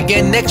Holloman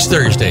again next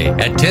Thursday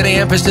at 10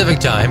 a.m. Pacific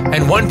Time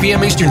and 1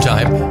 p.m. Eastern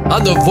Time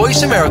on the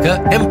Voice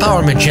America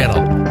Empowerment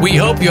Channel. We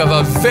hope you have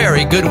a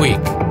very good week.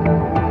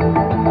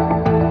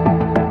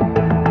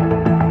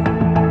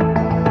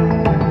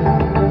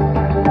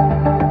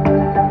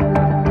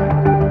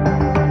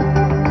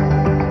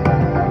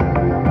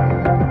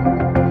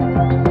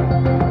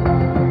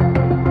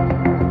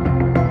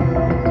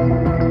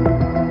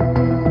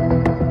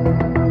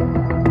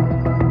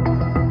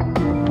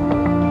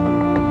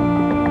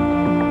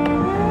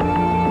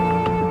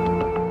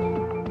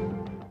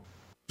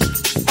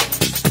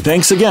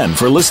 Thanks again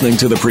for listening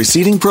to the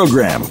preceding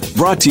program,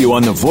 brought to you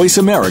on the Voice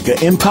America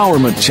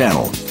Empowerment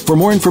Channel. For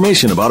more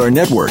information about our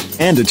network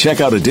and to check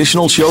out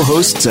additional show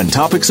hosts and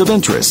topics of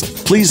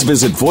interest, please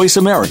visit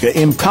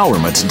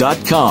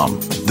voiceamericaempowerment.com.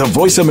 The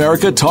Voice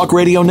America Talk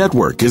Radio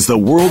Network is the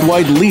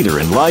worldwide leader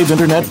in live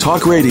Internet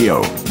talk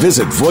radio.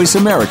 Visit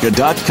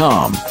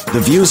voiceamerica.com.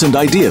 The views and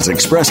ideas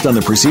expressed on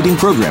the preceding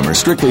program are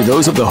strictly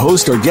those of the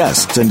host or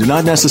guests and do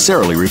not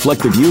necessarily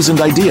reflect the views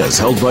and ideas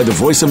held by the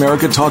Voice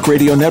America Talk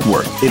Radio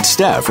Network, its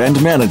staff,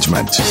 and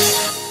management.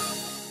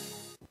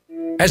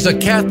 As a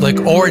Catholic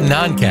or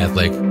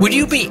non-Catholic, would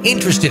you be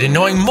interested in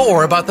knowing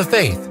more about the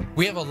faith?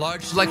 We have a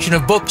large selection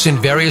of books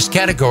in various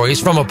categories,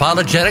 from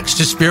apologetics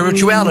to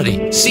spirituality.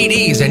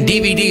 CDs and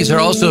DVDs are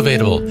also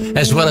available,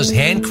 as well as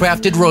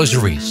handcrafted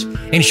rosaries.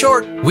 In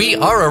short, we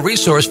are a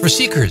resource for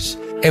seekers.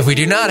 If we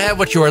do not have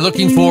what you are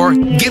looking for,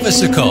 give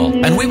us a call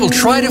and we will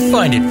try to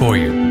find it for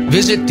you.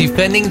 Visit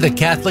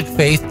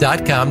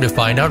defendingthecatholicfaith.com to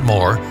find out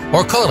more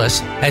or call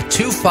us at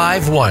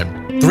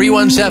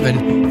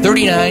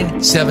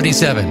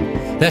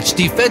 251-317-3977. That's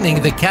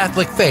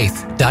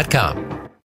defendingthecatholicfaith.com.